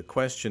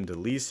question to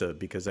Lisa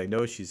because I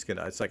know she's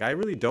gonna. It's like I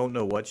really don't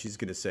know what she's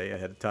gonna say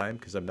ahead of time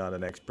because I'm not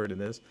an expert in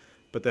this.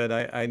 But then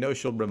I know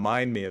she'll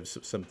remind me of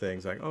some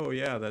things like, oh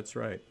yeah, that's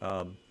right.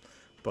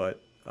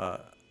 But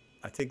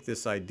I think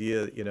this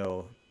idea,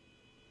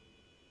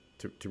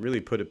 to really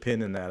put a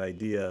pin in that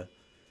idea,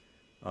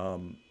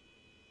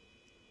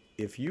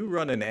 if you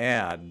run an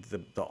ad,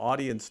 the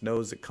audience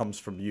knows it comes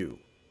from you.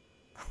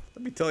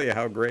 Let me tell you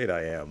how great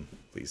I am,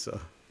 Lisa.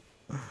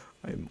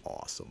 I am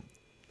awesome.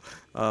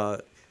 Uh,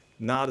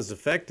 Not as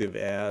effective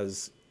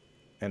as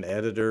an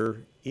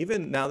editor.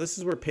 Even now, this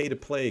is where pay to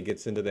play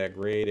gets into that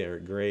gray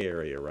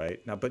area,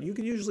 right? Now, but you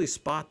can usually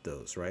spot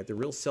those, right? They're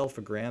real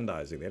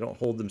self-aggrandizing. They don't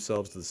hold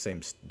themselves to the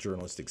same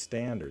journalistic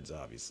standards,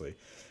 obviously.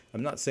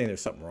 I'm not saying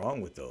there's something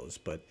wrong with those,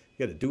 but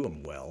you got to do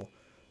them well.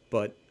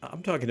 But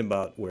I'm talking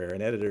about where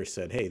an editor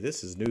said, hey,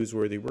 this is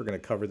newsworthy. We're going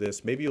to cover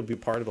this. Maybe you'll be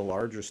part of a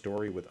larger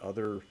story with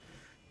other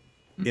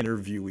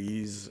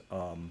interviewees.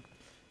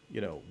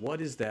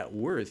 What is that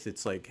worth?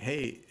 It's like,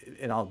 hey,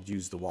 and I'll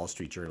use the Wall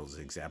Street Journal as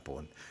an example,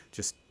 and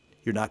just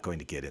you're not going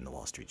to get in the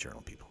Wall Street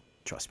Journal, people.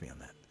 Trust me on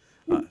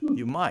that.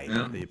 You might,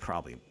 Yeah. but you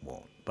probably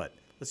won't. But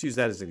let's use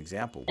that as an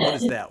example. What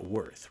is that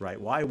worth, right?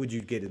 Why would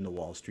you get in the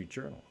Wall Street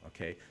Journal?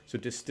 Okay, so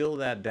distill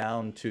that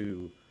down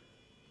to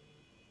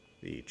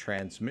the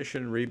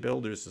Transmission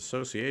Rebuilders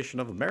Association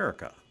of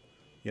America.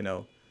 You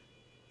know,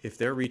 if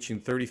they're reaching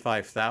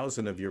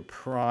 35,000 of your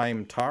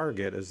prime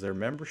target as their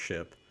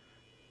membership,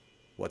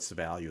 what's the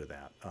value of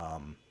that?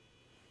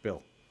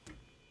 Bill,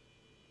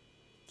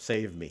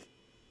 save me.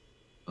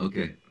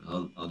 Okay,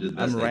 I'll do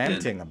the I'm best I can.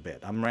 ranting a bit.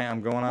 I'm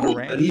going on a But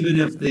rant. even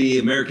if the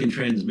American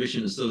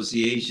Transmission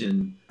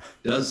Association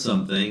does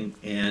something,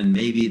 and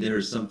maybe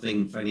there's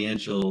something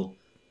financial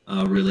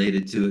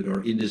related to it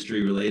or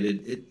industry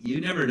related, you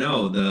never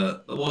know.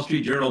 The Wall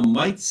Street Journal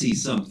might see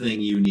something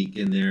unique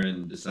in there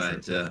and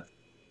decide True.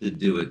 to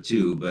do it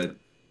too. But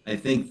I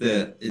think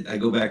that I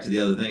go back to the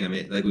other thing. I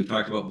mean, like we've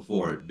talked about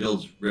before, it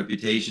builds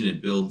reputation,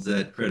 it builds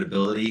that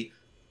credibility.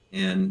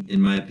 And in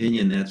my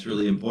opinion, that's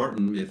really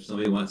important if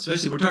somebody wants,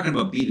 especially we're talking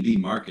about B2B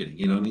marketing,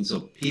 you know what I mean?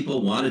 So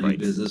people want to do Right.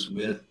 business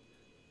with,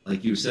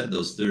 like you said,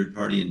 those third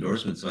party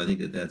endorsements. So I think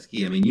that that's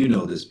key. I mean, you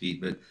know this,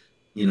 Pete, but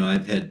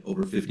I've had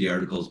over 50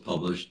 articles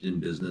published in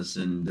business,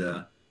 and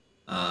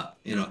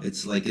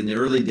it's like in the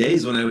early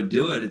days when I would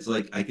do it, it's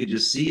like I could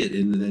just see it,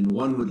 and then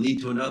one would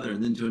lead to another,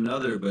 and then to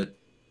another. But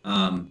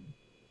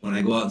when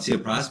I go out and see a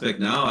prospect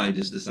now, I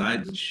just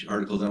decide which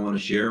articles I want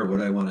to share or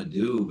what I want to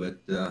do.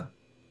 But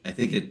I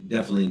think it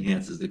definitely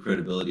enhances the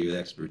credibility of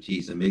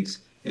expertise. It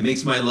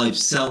makes my life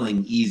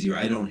selling easier.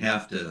 I don't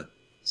have to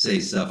say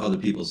stuff; other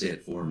people say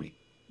it for me.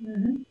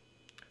 Mm-hmm.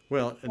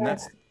 Well, and Yeah.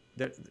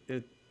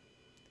 that.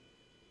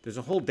 There's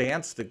a whole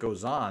dance that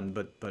goes on,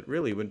 but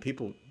really, when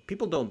people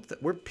don't,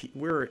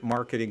 we're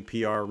marketing,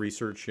 PR,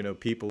 research,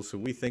 people, so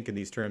we think in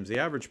these terms. The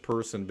average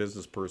person,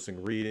 business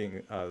person,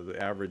 reading the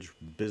average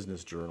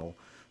business journal,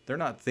 they're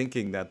not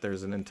thinking that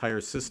there's an entire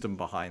system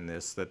behind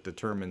this that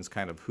determines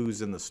kind of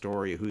who's in the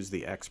story, who's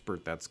the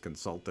expert that's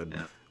consulted,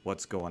 Yeah.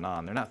 what's going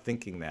on. They're not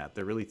thinking that.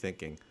 They're really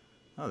thinking,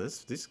 oh,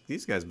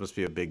 these guys must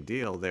be a big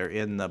deal. They're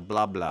in the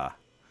blah blah.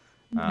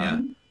 Uh, Yeah.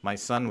 Mm-hmm. my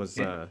son was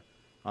Yeah.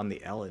 on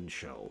the Ellen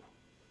Show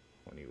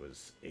when he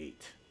was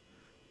 8.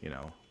 You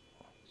know,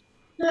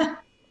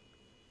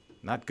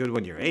 not good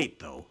when you're 8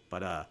 though,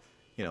 but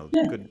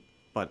good.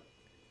 But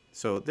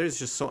so there's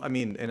just so I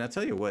mean, and I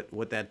tell you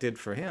what that did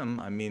for him.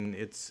 I mean,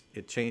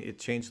 it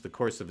changed the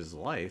course of his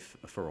life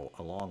for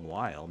a long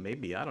while.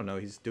 Maybe I don't know.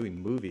 He's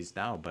doing movies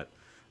now, but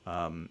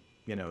um,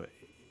 you know,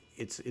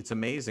 it's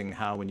amazing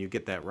how when you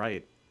get that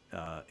right.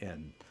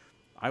 And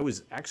I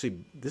was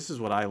actually this is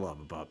what I love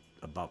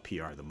about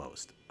PR the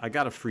most. I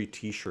got a free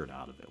T-shirt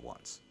out of it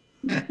once.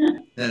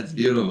 That's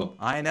beautiful.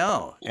 I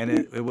know, and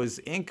it was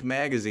Inc.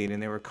 magazine,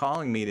 and they were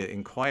calling me to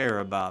inquire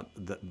about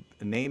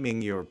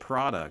naming your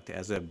product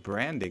as a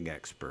branding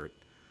expert.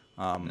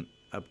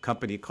 A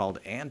company called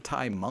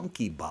Anti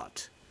Monkey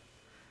Butt.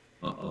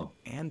 Uh-oh.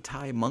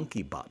 Anti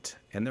Monkey Butt,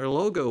 and their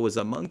logo was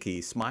a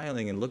monkey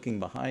smiling and looking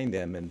behind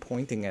him and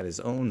pointing at his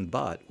own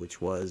butt, which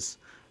was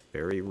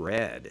very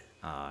red.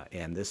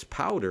 And this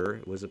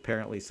powder was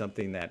apparently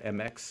something that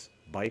MX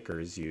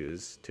bikers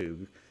use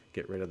to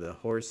get rid of the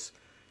horse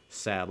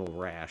saddle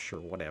rash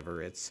or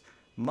whatever. It's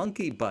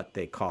monkey butt,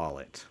 they call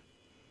it.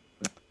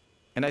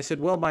 And I said,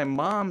 well, my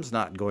mom's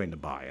not going to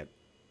buy it.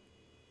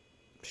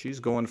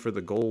 She's going for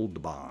the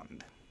gold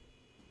bond.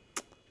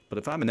 But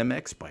if I'm an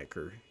MX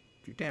biker,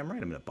 you're damn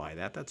right I'm going to buy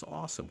that. That's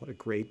awesome. What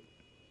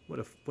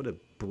a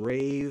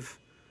brave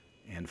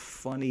and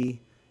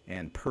funny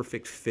and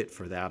perfect fit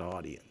for that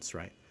audience,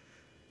 right?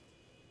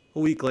 A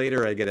week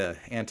later, I get a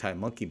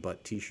anti-monkey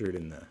butt T-shirt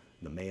in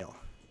the mail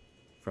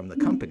from the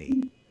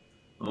company.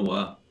 Oh,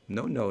 wow.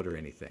 No note or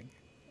anything.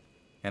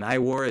 And I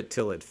wore it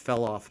till it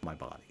fell off my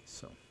body.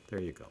 So there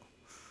you go.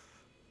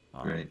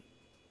 Right.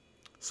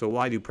 So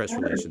why do press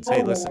relations?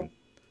 Hey, listen.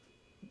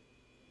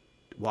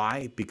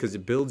 Why? Because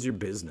it builds your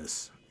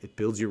business. It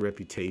builds your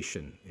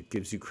reputation. It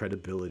gives you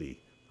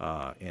credibility.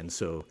 And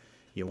so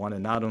you want to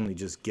not only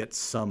just get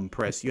some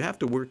press, you have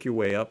to work your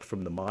way up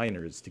from the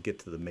minors to get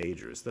to the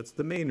majors. That's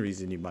the main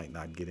reason you might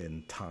not get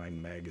in Time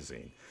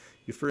magazine.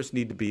 You first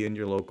need to be in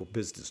your local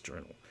business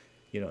journal.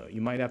 You know,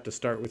 you might have to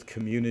start with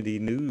community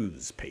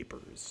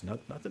newspapers.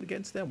 Nothing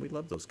against them. We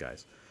love those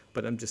guys.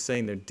 But I'm just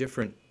saying they're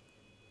different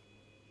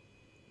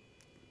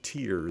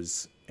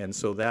tiers. And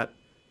so that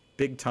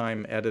big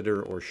time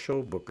editor or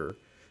show booker,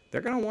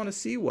 they're going to want to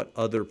see what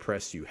other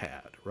press you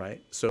had,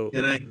 right? So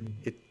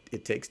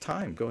it takes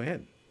time. Go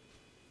ahead.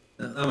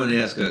 I'm going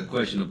to ask a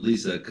question of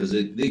Lisa because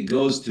it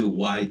goes to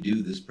why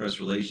do this press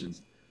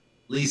relations.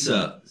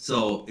 Lisa,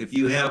 so if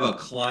you have a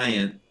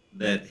client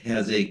that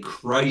has a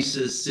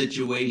crisis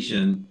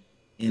situation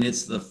and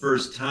it's the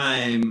first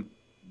time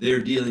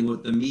they're dealing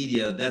with the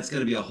media, that's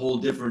going to be a whole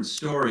different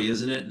story,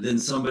 isn't it? Than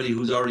somebody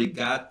who's already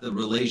got the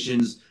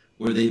relations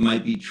where they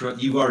might be,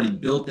 you've already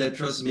built that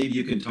trust. Maybe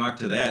you can talk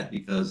to that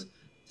because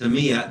to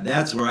me,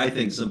 that's where I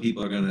think some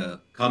people are going to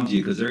come to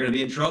you because they're going to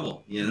be in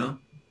trouble, you know?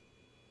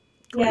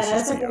 Yeah,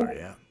 that's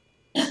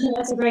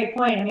a great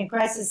point. I mean,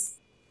 crisis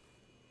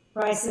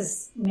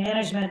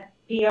management,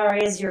 PR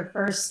is your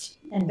first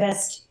and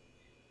best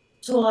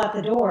tool out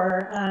the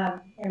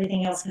door.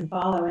 Everything else can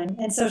follow,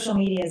 and social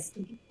media is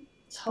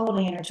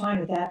totally intertwined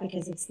with that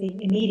because it's the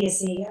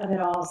immediacy of it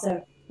all.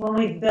 So when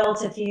we've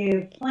built a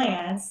few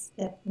plans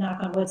that,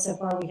 knock on wood, so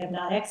far we have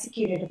not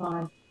executed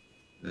upon,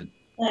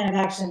 plan of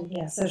action,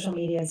 yeah, social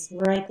media is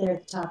right there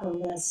at the top of the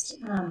list.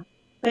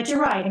 But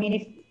you're right. I mean,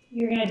 if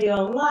you're going to do a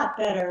lot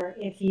better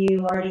if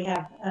you already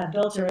have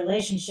built a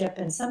relationship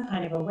and some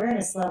kind of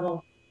awareness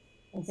level,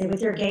 and say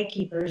with your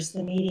gatekeepers,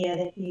 the media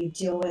that you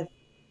deal with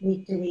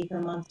week to week or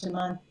month to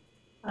month,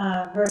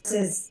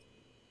 versus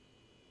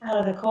out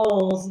of the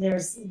coals,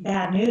 there's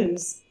bad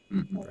news.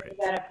 Mm-hmm. Right.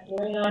 You got to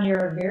bring on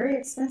your very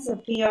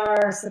expensive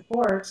PR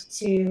support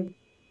to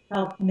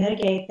help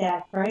mitigate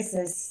that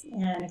crisis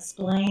and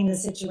explain the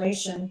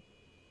situation.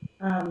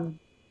 Yeah,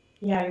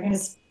 you're going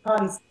to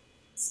probably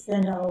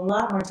spend a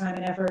lot more time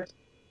and effort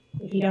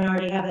if you don't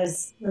already have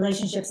those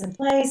relationships in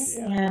place.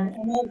 Yeah. And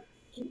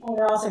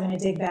they're also going to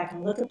dig back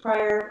and look at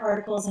prior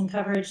articles and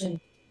coverage. And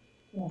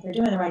if they're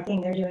doing the right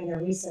thing, they're doing their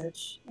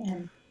research,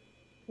 and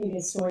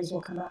previous stories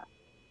will come up.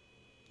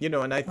 You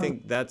know, and I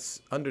think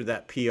that's under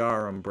that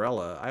PR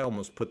umbrella. I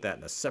almost put that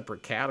in a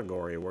separate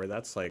category where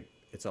that's like,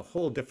 it's a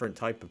whole different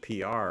type of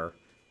PR,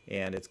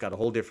 and it's got a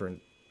whole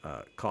different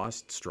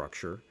cost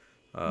structure.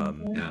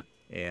 Yeah.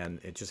 And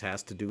it just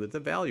has to do with the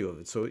value of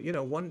it. So, you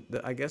know,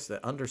 I guess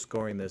that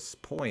underscoring this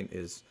point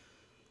is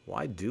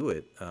why do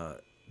it?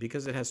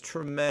 Because it has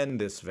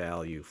tremendous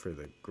value for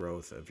the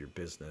growth of your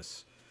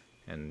business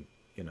and,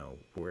 you know,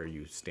 where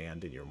you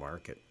stand in your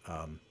market.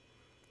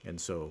 And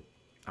so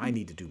I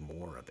need to do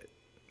more of it.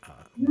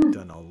 I've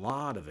done a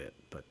lot of it,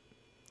 but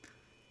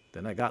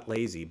then I got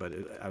lazy. But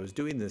I was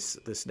doing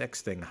this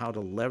next thing, how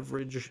to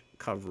leverage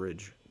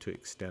coverage to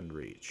extend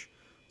reach.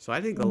 So I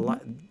think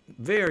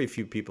very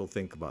few people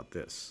think about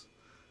this.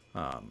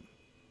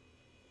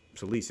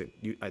 So Lisa,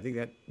 I think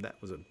that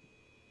was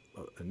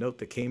a note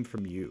that came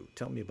from you.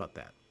 Tell me about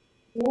that.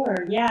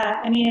 Sure.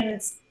 Yeah. I mean, and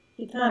it's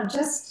become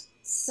just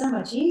so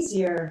much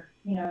easier,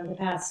 you know, in the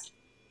past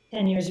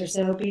 10 years or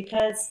so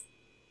because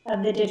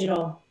of the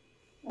digital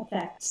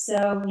effect.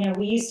 So, you know,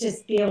 we used to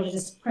be able to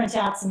just print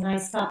out some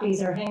nice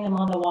copies or hang them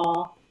on the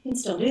wall. You can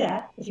still do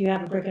that if you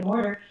have a brick and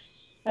mortar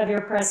of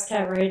your press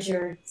coverage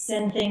or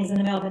send things in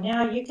the mail. But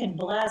now you can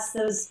blast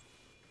those,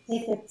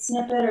 take the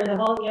snippet or the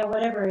whole, you know,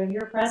 whatever of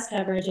your press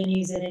coverage and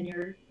use it in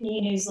your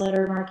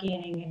e-newsletter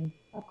marketing and,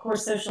 of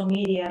course, social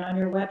media and on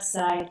your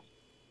website,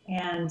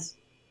 and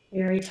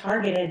very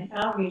targeted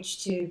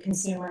outreach to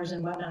consumers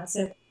and whatnot.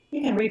 So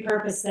you can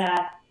repurpose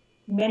that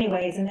in many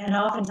ways. And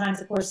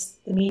oftentimes, of course,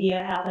 the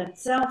media outlet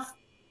itself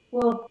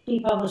will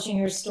be publishing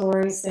your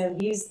stories. So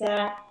use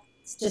that.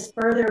 It's just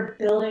further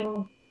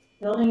building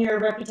your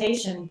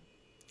reputation.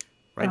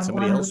 Right.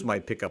 Somebody else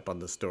might pick up on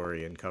the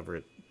story and cover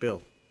it.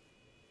 Bill.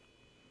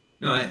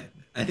 No,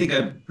 I think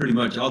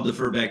I'll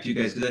defer back to you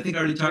guys because I think I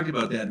already talked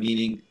about that,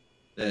 meaning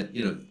that,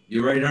 you know,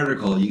 you write an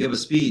article, you give a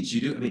speech,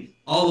 you do, I mean,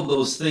 all of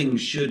those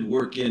things should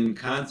work in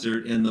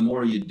concert. And the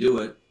more you do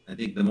it, I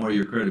think the more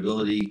your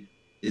credibility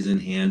is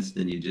enhanced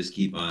and you just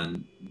keep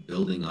on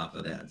building off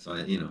of that. So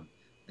I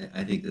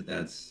think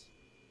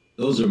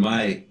those are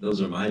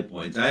my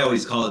points. I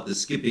always call it the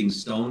skipping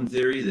stone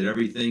theory, that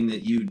everything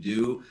that you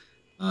do,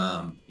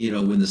 you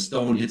know, when the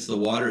stone hits the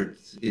water,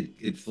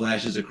 it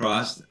flashes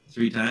across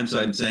 3 times. So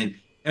I'm saying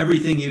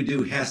everything you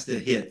do has to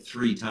hit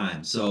 3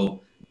 times.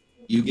 So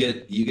you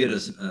get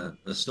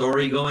a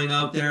story going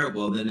out there,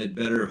 well, then it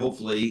better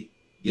hopefully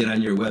get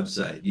on your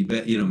website. You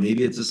bet,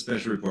 maybe it's a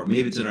special report,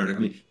 maybe it's an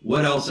article. I mean,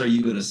 what else are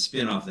you going to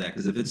spin off that?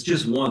 Because if it's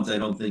just once, I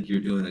don't think you're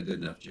doing a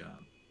good enough job.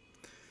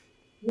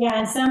 Yeah,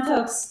 and some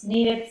folks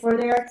need it for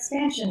their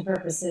expansion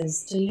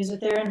purposes to use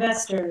with their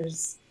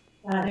investors.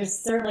 There's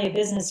certainly a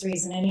business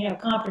reason, and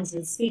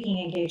conferences, speaking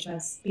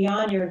engagements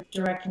beyond your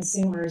direct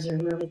consumers are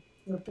really.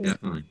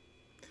 Definitely.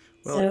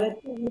 Well,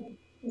 So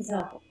it's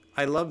helpful.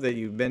 I love that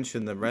you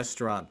mentioned the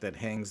restaurant that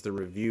hangs the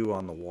review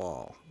on the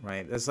wall,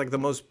 right? That's like the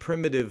most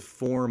primitive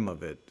form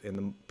of it and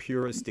the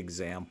purest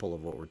example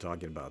of what we're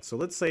talking about. So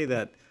let's say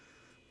that,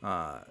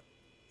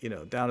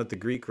 down at the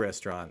Greek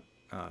restaurant,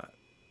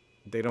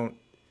 they don't,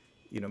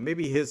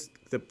 maybe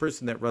the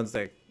person that runs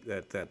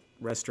that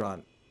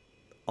restaurant,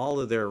 all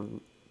of their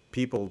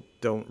people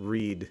don't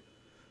read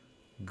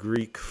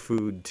Greek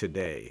food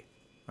today,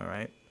 all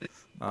right?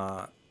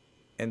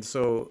 And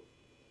so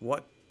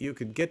what you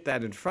could get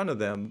that in front of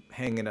them,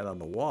 hanging it on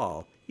the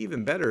wall.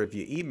 Even better if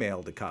you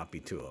emailed a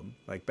copy to them.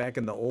 Like back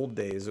in the old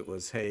days, it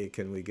was, hey,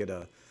 can we get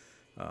a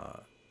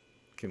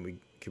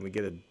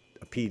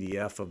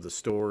PDF of the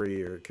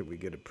story, or can we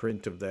get a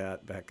print of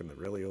that? Back in the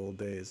really old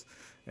days,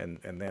 and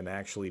then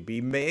actually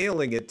be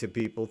mailing it to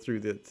people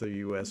through the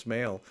U.S.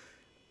 mail.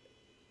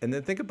 And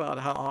then think about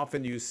how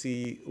often you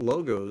see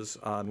logos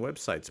on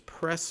websites,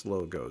 press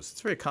logos.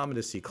 It's very common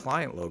to see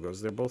client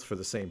logos. They're both for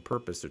the same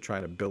purpose. They're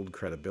trying to build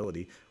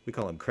credibility. We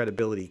call them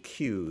credibility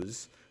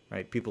cues,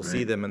 right? People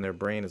see them and their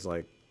brain is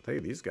like, hey,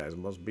 these guys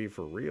must be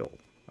for real.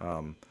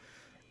 And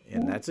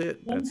that's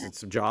it.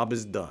 Its job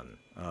is done.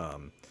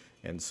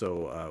 And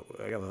so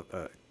I got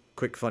a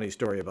quick funny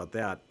story about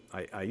that.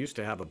 I used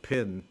to have a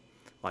pin.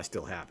 Well, I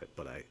still have it,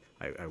 but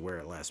I wear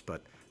it less.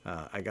 But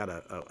I got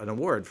an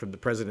award from the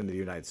President of the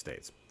United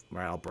States.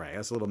 I'll brag.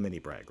 That's a little mini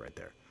brag right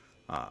there.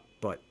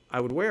 But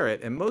I would wear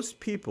it, and most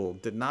people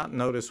did not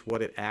notice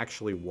what it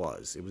actually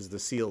was. It was the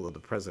seal of the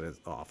president's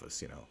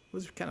office, It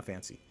was kind of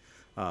fancy.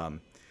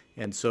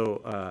 And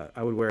so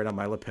I would wear it on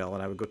my lapel,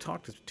 and I would go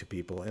talk to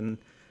people, and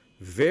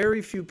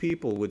very few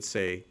people would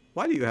say,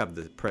 why do you have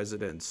the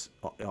president's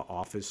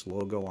office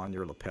logo on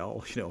your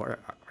lapel?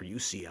 Are you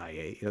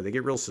CIA? They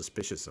get real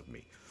suspicious of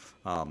me.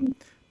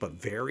 But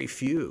very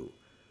few.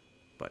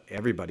 But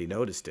everybody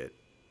noticed it,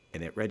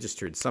 and it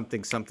registered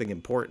something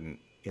important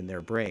in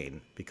their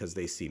brain because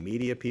they see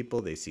media people,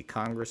 they see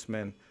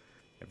congressmen.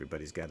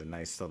 Everybody's got a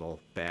nice little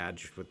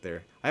badge with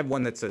their. I have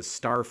one that says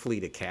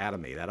Starfleet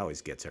Academy. That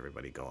always gets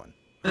everybody going.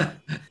 There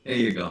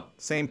you go.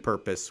 Same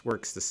purpose,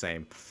 works the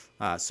same.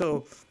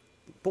 So,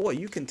 boy,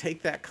 you can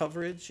take that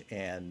coverage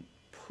and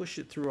push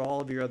it through all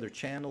of your other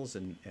channels,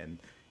 and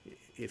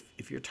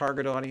if your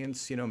target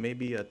audience,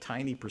 maybe a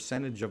tiny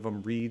percentage of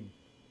them read.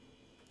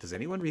 Does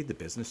anyone read the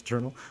Business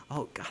Journal?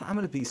 Oh, God, I'm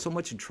going to be so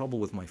much in trouble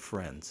with my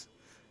friends.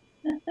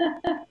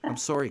 I'm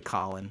sorry,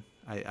 Colin.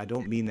 I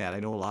don't mean that. I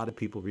know a lot of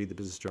people read the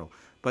Business Journal.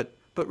 But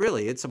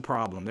really, it's a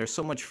problem. There's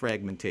so much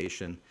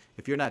fragmentation.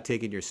 If you're not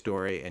taking your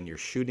story and you're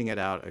shooting it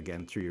out,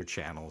 again, through your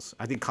channels,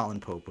 I think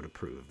Colin Pope would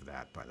approve of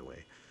that, by the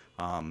way.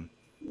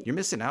 You're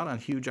missing out on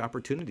huge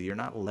opportunity. You're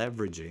not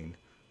leveraging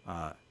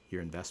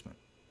your investment.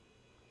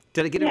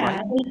 Did I get it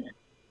right?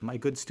 Am I a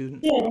good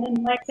student? Good.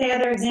 And like the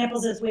other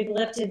examples is we've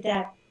lifted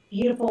that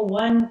beautiful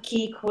one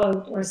key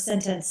quote or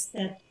sentence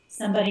that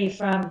somebody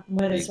from,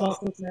 whether it's Wall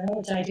Street Journal,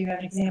 which I do have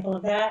an example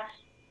of that,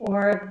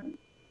 or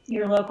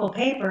your local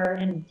paper,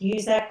 and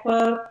use that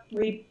quote,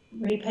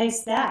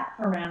 repaste that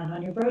around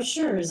on your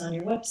brochures, on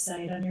your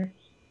website, on your,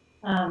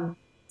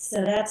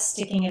 so that's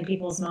sticking in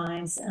people's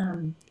minds.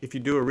 If you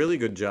do a really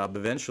good job,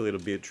 eventually it'll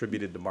be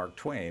attributed to Mark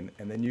Twain,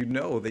 and then you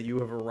know that you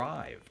have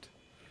arrived,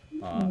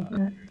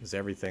 because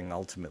everything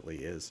ultimately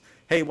is.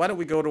 Hey, why don't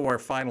we go to our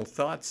final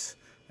thoughts?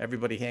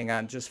 Everybody hang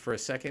on just for a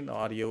second. The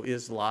audio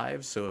is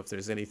live, so if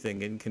there's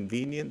anything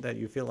inconvenient that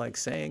you feel like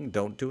saying,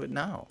 don't do it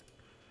now.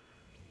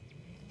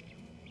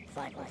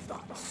 Final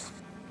thoughts.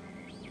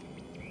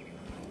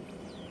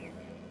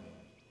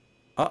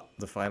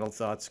 The final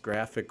thoughts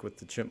graphic with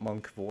the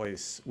chipmunk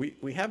voice.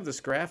 We have this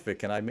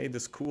graphic, and I made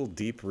this cool,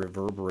 deep,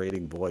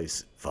 reverberating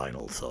voice.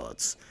 Final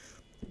thoughts.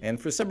 And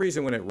for some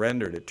reason, when it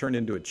rendered, it turned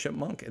into a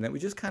chipmunk, and then we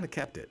just kind of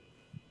kept it.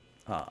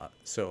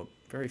 So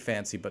very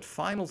fancy. But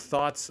final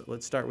thoughts.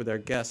 Let's start with our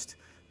guest,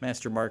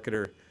 master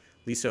marketer,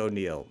 Lisa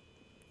O'Neill.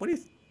 What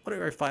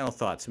are our final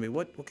thoughts? I mean,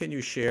 what can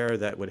you share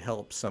that would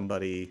help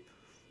somebody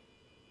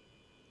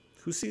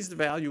who sees the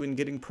value in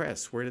getting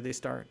press? Where do they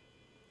start?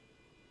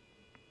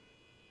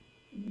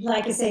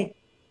 Like I say,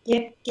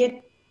 get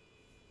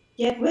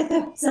with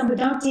it.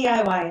 Somebody, don't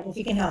DIY it if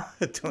you can help.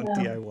 Don't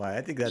DIY.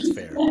 I think that's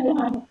fair.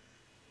 No,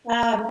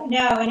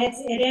 and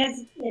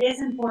it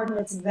is important.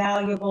 It's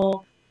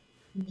valuable.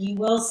 You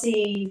will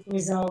see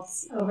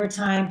results over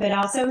time, but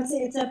also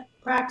it's a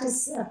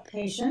practice of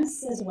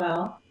patience as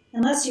well.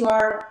 Unless you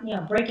are,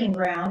 breaking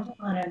ground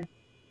on a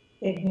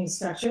big news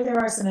structure, there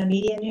are some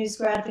immediate news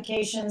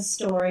gratification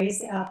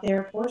stories out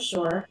there for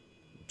sure.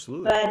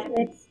 Absolutely. But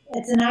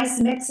it's a nice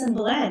mix and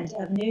blend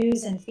of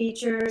news and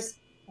features,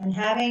 and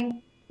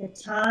having the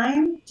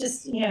time,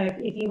 just,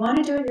 if you want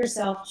to do it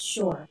yourself,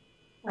 sure.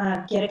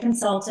 Get a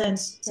consultant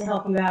to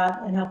help you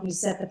out and help you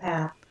set the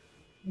path,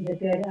 the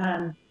good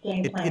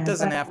game plan. It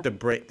doesn't have to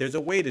break. There's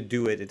a way to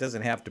do it. It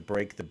doesn't have to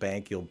break the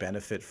bank. You'll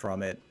benefit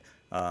from it.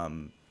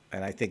 And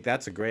I think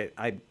that's a great.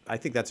 I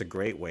think that's a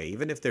great way,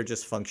 even if they're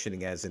just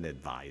functioning as an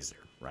advisor,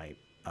 right?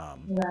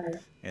 Right.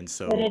 And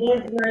so, But it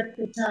is worth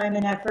the time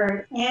and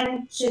effort,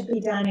 and should be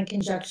done in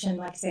conjunction,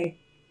 like say,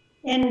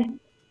 in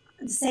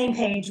the same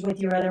page with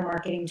your other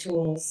marketing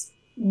tools.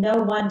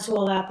 No one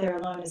tool out there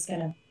alone is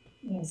going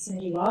to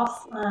send you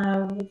off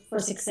for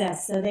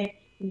success. So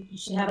you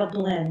should have a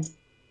blend.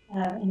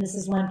 And this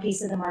is one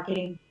piece of the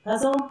marketing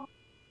puzzle.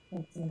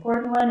 It's an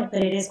important one,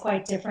 but it is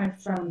quite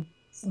different from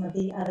some of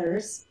the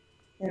others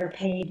that are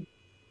paid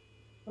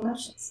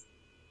promotions.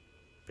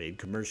 paid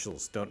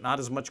commercials don't not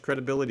as much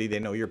credibility. They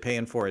know you're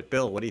paying for it.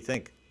 Bill, what do you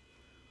think?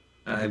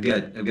 I've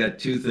got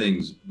two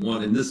things.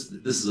 One, and this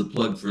is a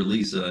plug for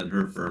Lisa and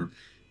her firm.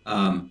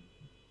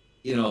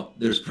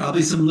 There's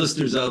probably some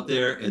listeners out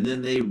there, and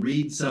then they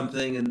read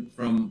something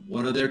from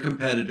one of their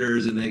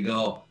competitors, and they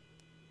go,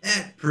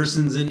 "That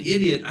person's an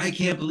idiot. I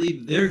can't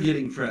believe they're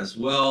getting press."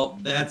 Well,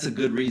 that's a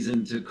good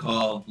reason to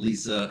call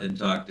Lisa and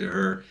talk to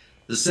her.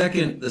 The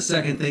second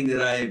thing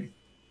that I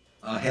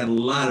had a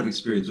lot of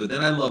experience with,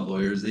 and I love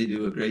lawyers; they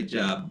do a great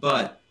job.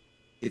 But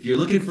if you're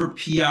looking for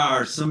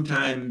PR,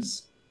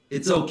 sometimes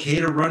it's okay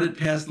to run it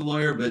past the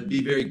lawyer, but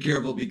be very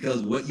careful,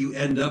 because what you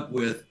end up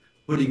with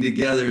putting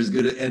together is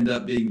going to end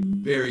up being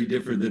very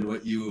different than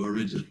what you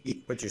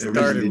originally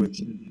started with.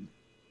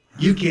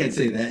 You can't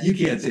say that. You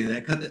can't say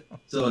that.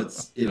 So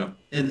it's,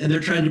 and they're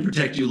trying to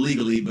protect you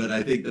legally, but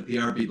I think the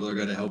PR people are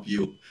going to help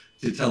you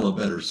to tell a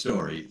better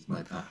story. It's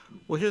my thought.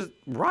 Well,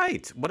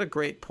 right. What a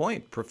great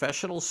point.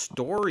 Professional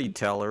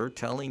storyteller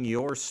telling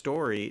your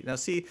story. Now,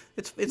 see,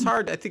 it's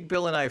hard. I think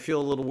Bill and I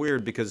feel a little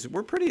weird because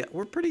we're pretty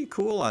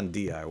cool on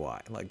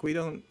DIY. Like we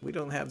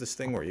don't have this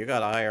thing where you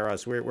got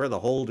IRS. We're the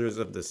holders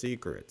of the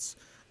secrets.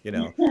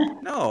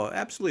 No,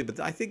 absolutely. But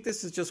I think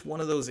this is just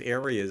one of those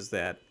areas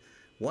that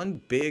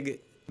one big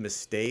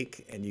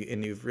mistake and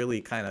you've really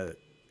kind of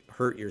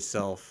hurt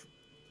yourself.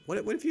 What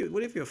if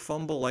you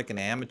fumble like an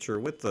amateur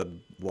with the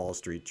Wall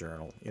Street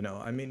Journal?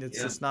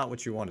 It's just not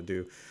what you want to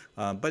do.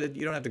 But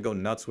you don't have to go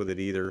nuts with it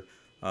either.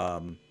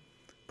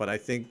 But I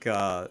think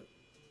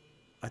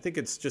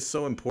it's just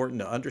so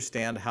important to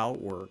understand how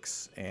it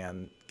works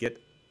and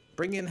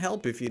bring in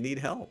help if you need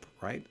help.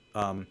 Right?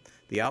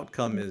 The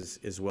outcome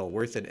is well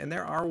worth it, and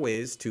there are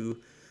ways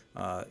to,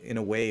 in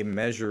a way,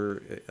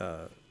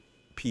 measure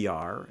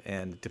PR,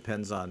 and it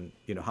depends on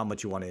how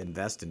much you want to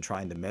invest in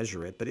trying to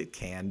measure it, but it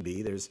can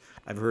be.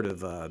 I've heard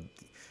of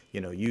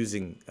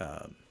using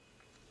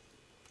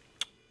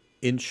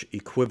inch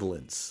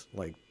equivalents,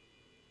 like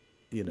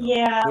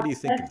Yeah, what do you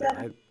think of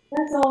that?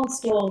 That's old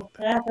school.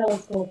 That's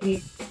old school,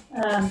 Pete.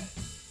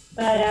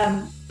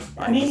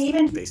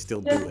 Even they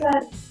still do just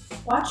it.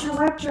 Watch your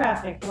web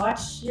traffic.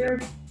 Watch your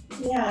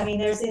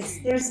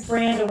there's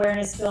brand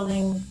awareness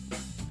building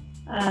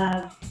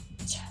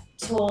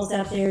tools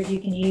out there you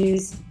can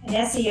use, and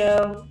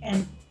SEO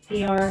and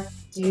PR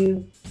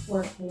do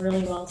work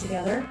really well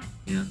together.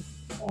 Yeah.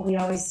 We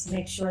always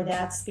make sure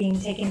that's being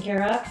taken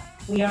care of.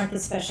 We aren't the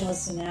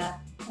specialists in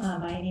that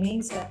by any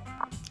means, but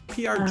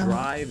PR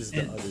drives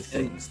the other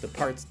things, the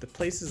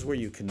places where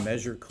you can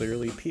measure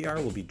clearly. PR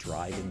will be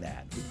driving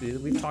that.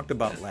 We've talked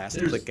about last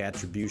click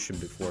attribution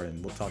before,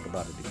 and we'll talk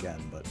about it again.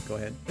 But go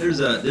ahead. There's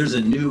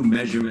a new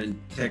measurement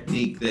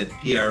technique that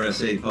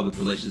PRSA, Public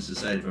Relations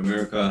Society of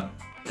America,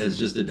 has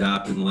just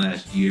adopted in the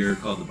last year,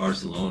 called the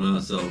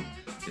Barcelona. So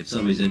if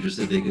somebody's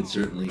interested, they could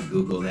certainly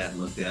Google that and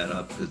look that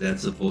up, because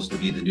that's supposed to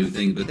be the new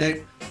thing. But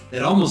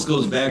that almost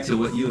goes back to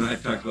what you and I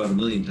have talked about a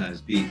million times,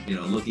 Pete,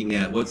 looking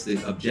at what's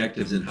the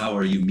objectives and how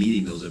are you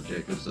meeting those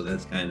objectives. So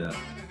that's kind of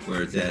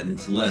where it's at. And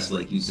it's less,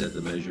 like you said,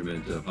 the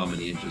measurement of how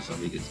many inches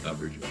somebody gets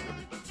coverage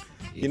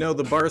over.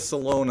 The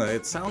Barcelona,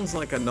 it sounds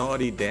like a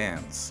naughty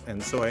dance.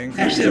 And so I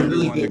encourage actually a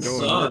really everyone to good go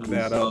song. and look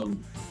that up.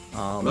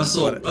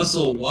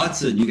 Russell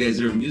Watson, you guys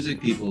are music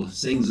people,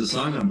 sings a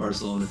song on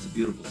Barcelona. It's a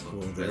beautiful song.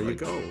 Well, there you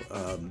go.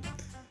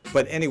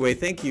 But anyway,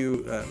 thank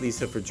you,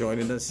 Lisa, for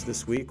joining us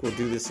this week. We'll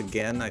do this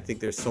again. I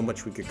think there's so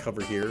much we could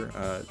cover here,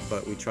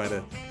 but we try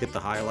to hit the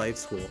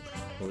highlights.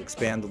 We'll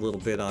expand a little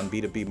bit on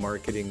B2B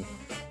marketing,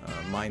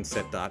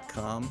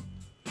 mindset.com.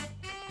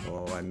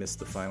 Oh, I missed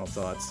the final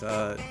thoughts.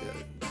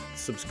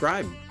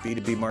 Subscribe,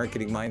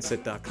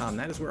 b2bmarketingmindset.com.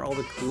 That is where all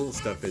the cool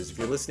stuff is. If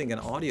you're listening in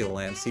audio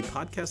land, see,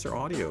 podcasts are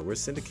audio. We're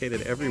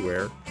syndicated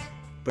everywhere,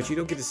 but you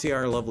don't get to see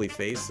our lovely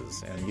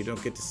faces, and you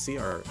don't get to see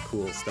our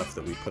cool stuff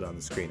that we put on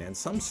the screen, and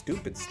some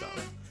stupid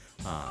stuff.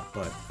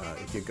 But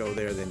if you go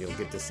there, then you'll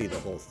get to see the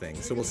whole thing.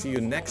 So we'll see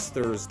you next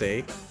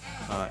Thursday.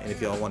 And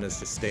if you all want us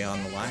to stay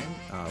on the line,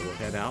 we'll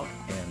head out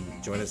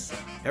and join us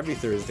every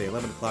Thursday,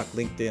 11 o'clock,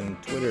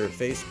 LinkedIn, Twitter,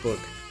 Facebook,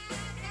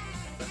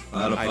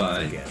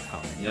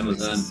 Spotify,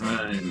 Amazon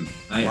Prime,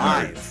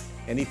 Live.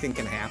 Anything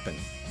can happen.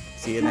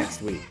 See you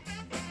next week.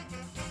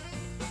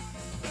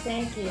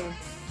 Thank you.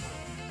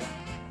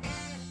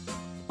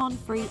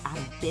 Bonfrey and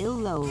Bill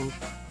Lowell.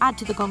 Add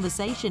to the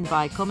conversation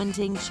by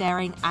commenting,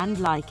 sharing and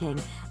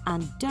liking.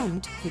 And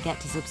don't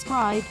forget to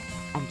subscribe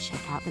and check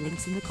out the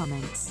links in the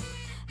comments.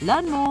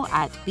 Learn more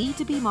at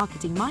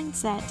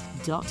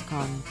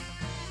b2bmarketingmindset.com.